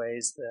moves in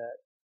ways that,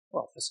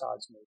 well,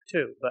 facades move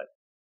too, but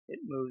it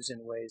moves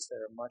in ways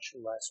that are much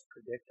less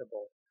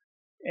predictable.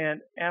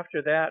 And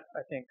after that,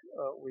 I think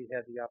we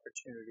had the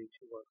opportunity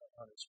to work on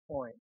Hunter's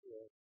Point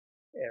with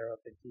Eero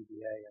and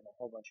TVA and a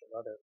whole bunch of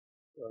other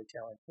really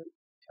talented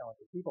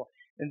people.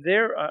 And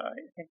there,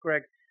 I think,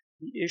 Greg,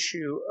 the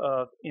issue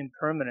of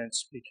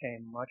impermanence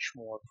became much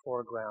more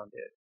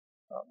foregrounded.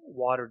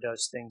 Water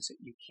does things that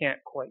you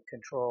can't quite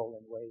control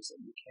in ways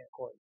that you can't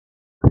quite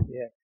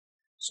predict.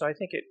 So I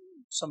think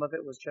some of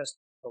it was just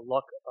the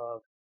luck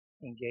of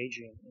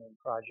engaging in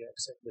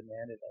projects that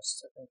demanded us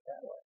to think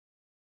that way.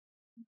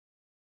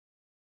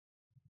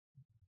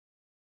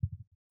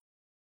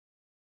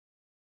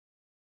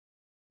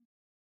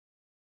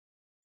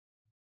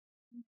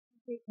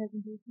 Great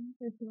presentation,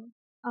 first of all.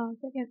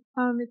 Second,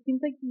 it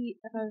seems like the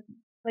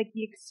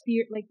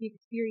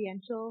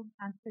experiential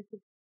aspect of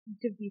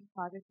each of these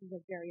projects is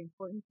very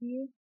important to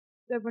you.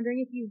 So I'm wondering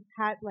if you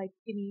had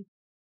any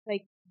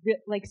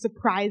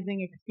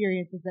surprising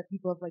experiences that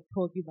people have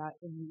told you about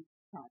in these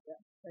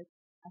projects,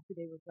 after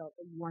they were built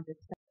that you weren't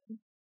expecting.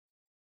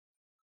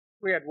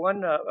 We had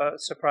one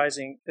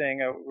surprising thing.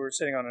 We were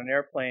sitting on an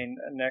airplane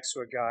next to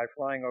a guy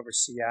flying over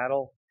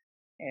Seattle,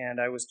 and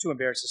I was too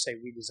embarrassed to say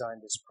we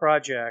designed this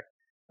project,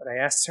 but I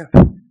asked him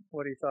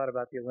what he thought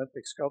about the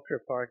Olympic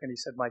Sculpture Park, and he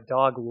said, my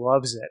dog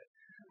loves it.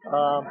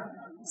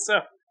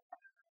 So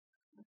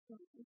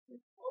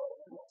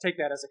take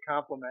that as a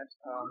compliment.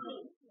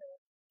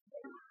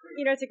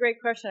 It's a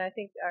great question. I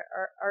think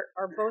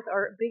both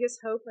our biggest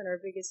hope and our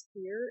biggest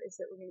fear is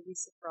that we're going to be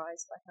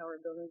surprised by how our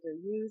buildings are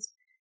used.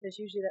 There's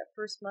usually that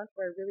first month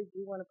where I really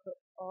do want to put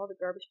all the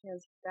garbage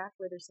cans back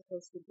where they're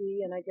supposed to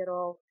be, and I get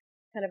all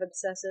kind of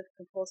obsessive,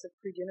 compulsive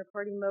pre-dinner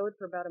party mode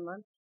for about a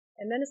month.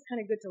 And then it's kind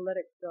of good to let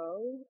it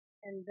go.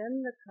 And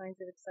then the kinds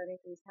of exciting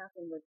things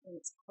happen when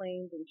it's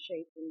claimed and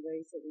shaped in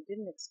ways that we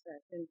didn't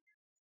expect. And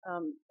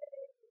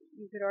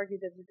you could argue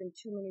that there's been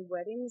too many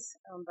weddings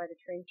by the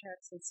train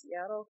tracks in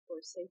Seattle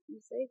for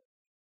safety's sake.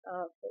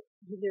 But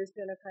there's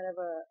been a kind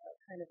of a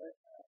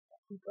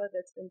hoopla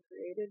that's been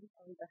created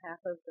on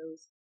behalf of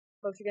those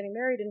folks who are getting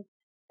married. And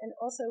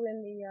also in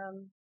the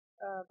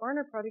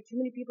Varner project, too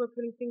many people are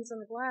putting things on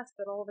the glass,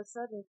 but all of a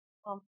sudden,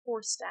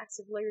 4 stacks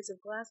of layers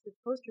of glass with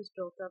posters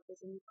built up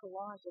as a new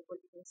collage of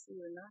what you can see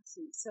or not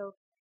see. So,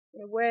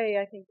 in a way,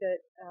 I think that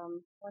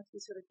once we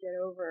sort of get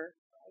over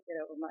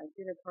my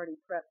dinner party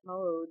prep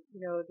mode,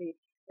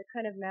 the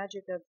kind of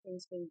magic of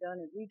things being done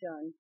and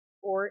redone,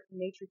 or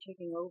nature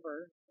taking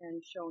over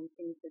and showing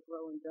things that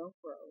grow and don't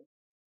grow,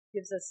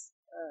 gives us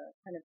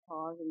kind of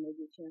pause and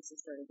maybe a chance to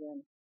start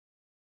again.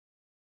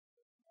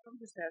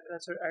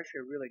 That's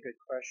actually a really good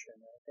question.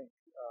 I think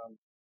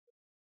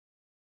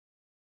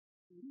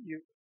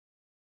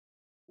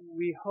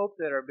we hope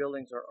that our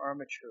buildings are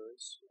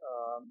armatures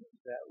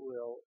that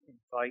will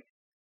invite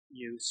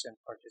use and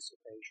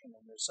participation,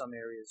 and there's some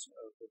areas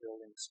of the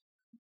buildings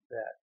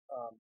that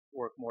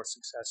work more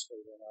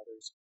successfully than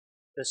others.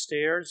 The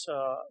stairs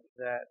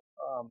that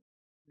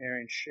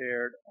Marion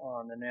shared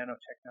on the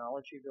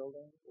nanotechnology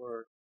building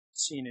were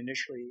seen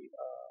initially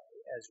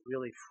as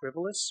really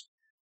frivolous,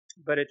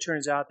 but it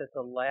turns out that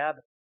the lab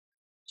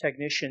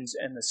technicians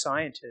and the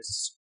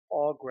scientists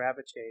all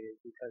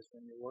gravitated, because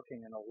when you're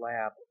working in a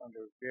lab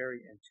under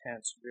very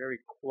intense, very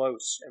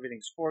close,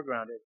 everything's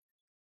foregrounded,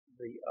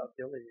 the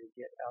ability to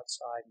get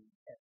outside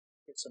and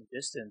get some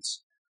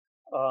distance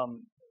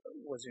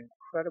was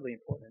incredibly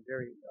important and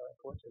very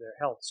important to their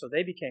health. So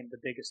they became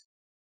the biggest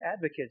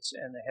advocates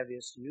and the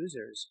heaviest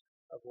users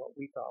of what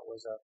we thought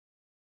was a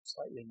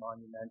slightly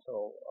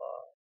monumental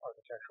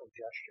architectural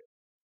gesture.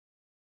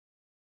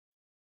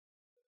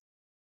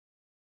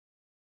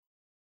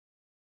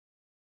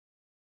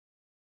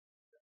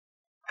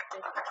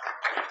 Thank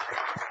you.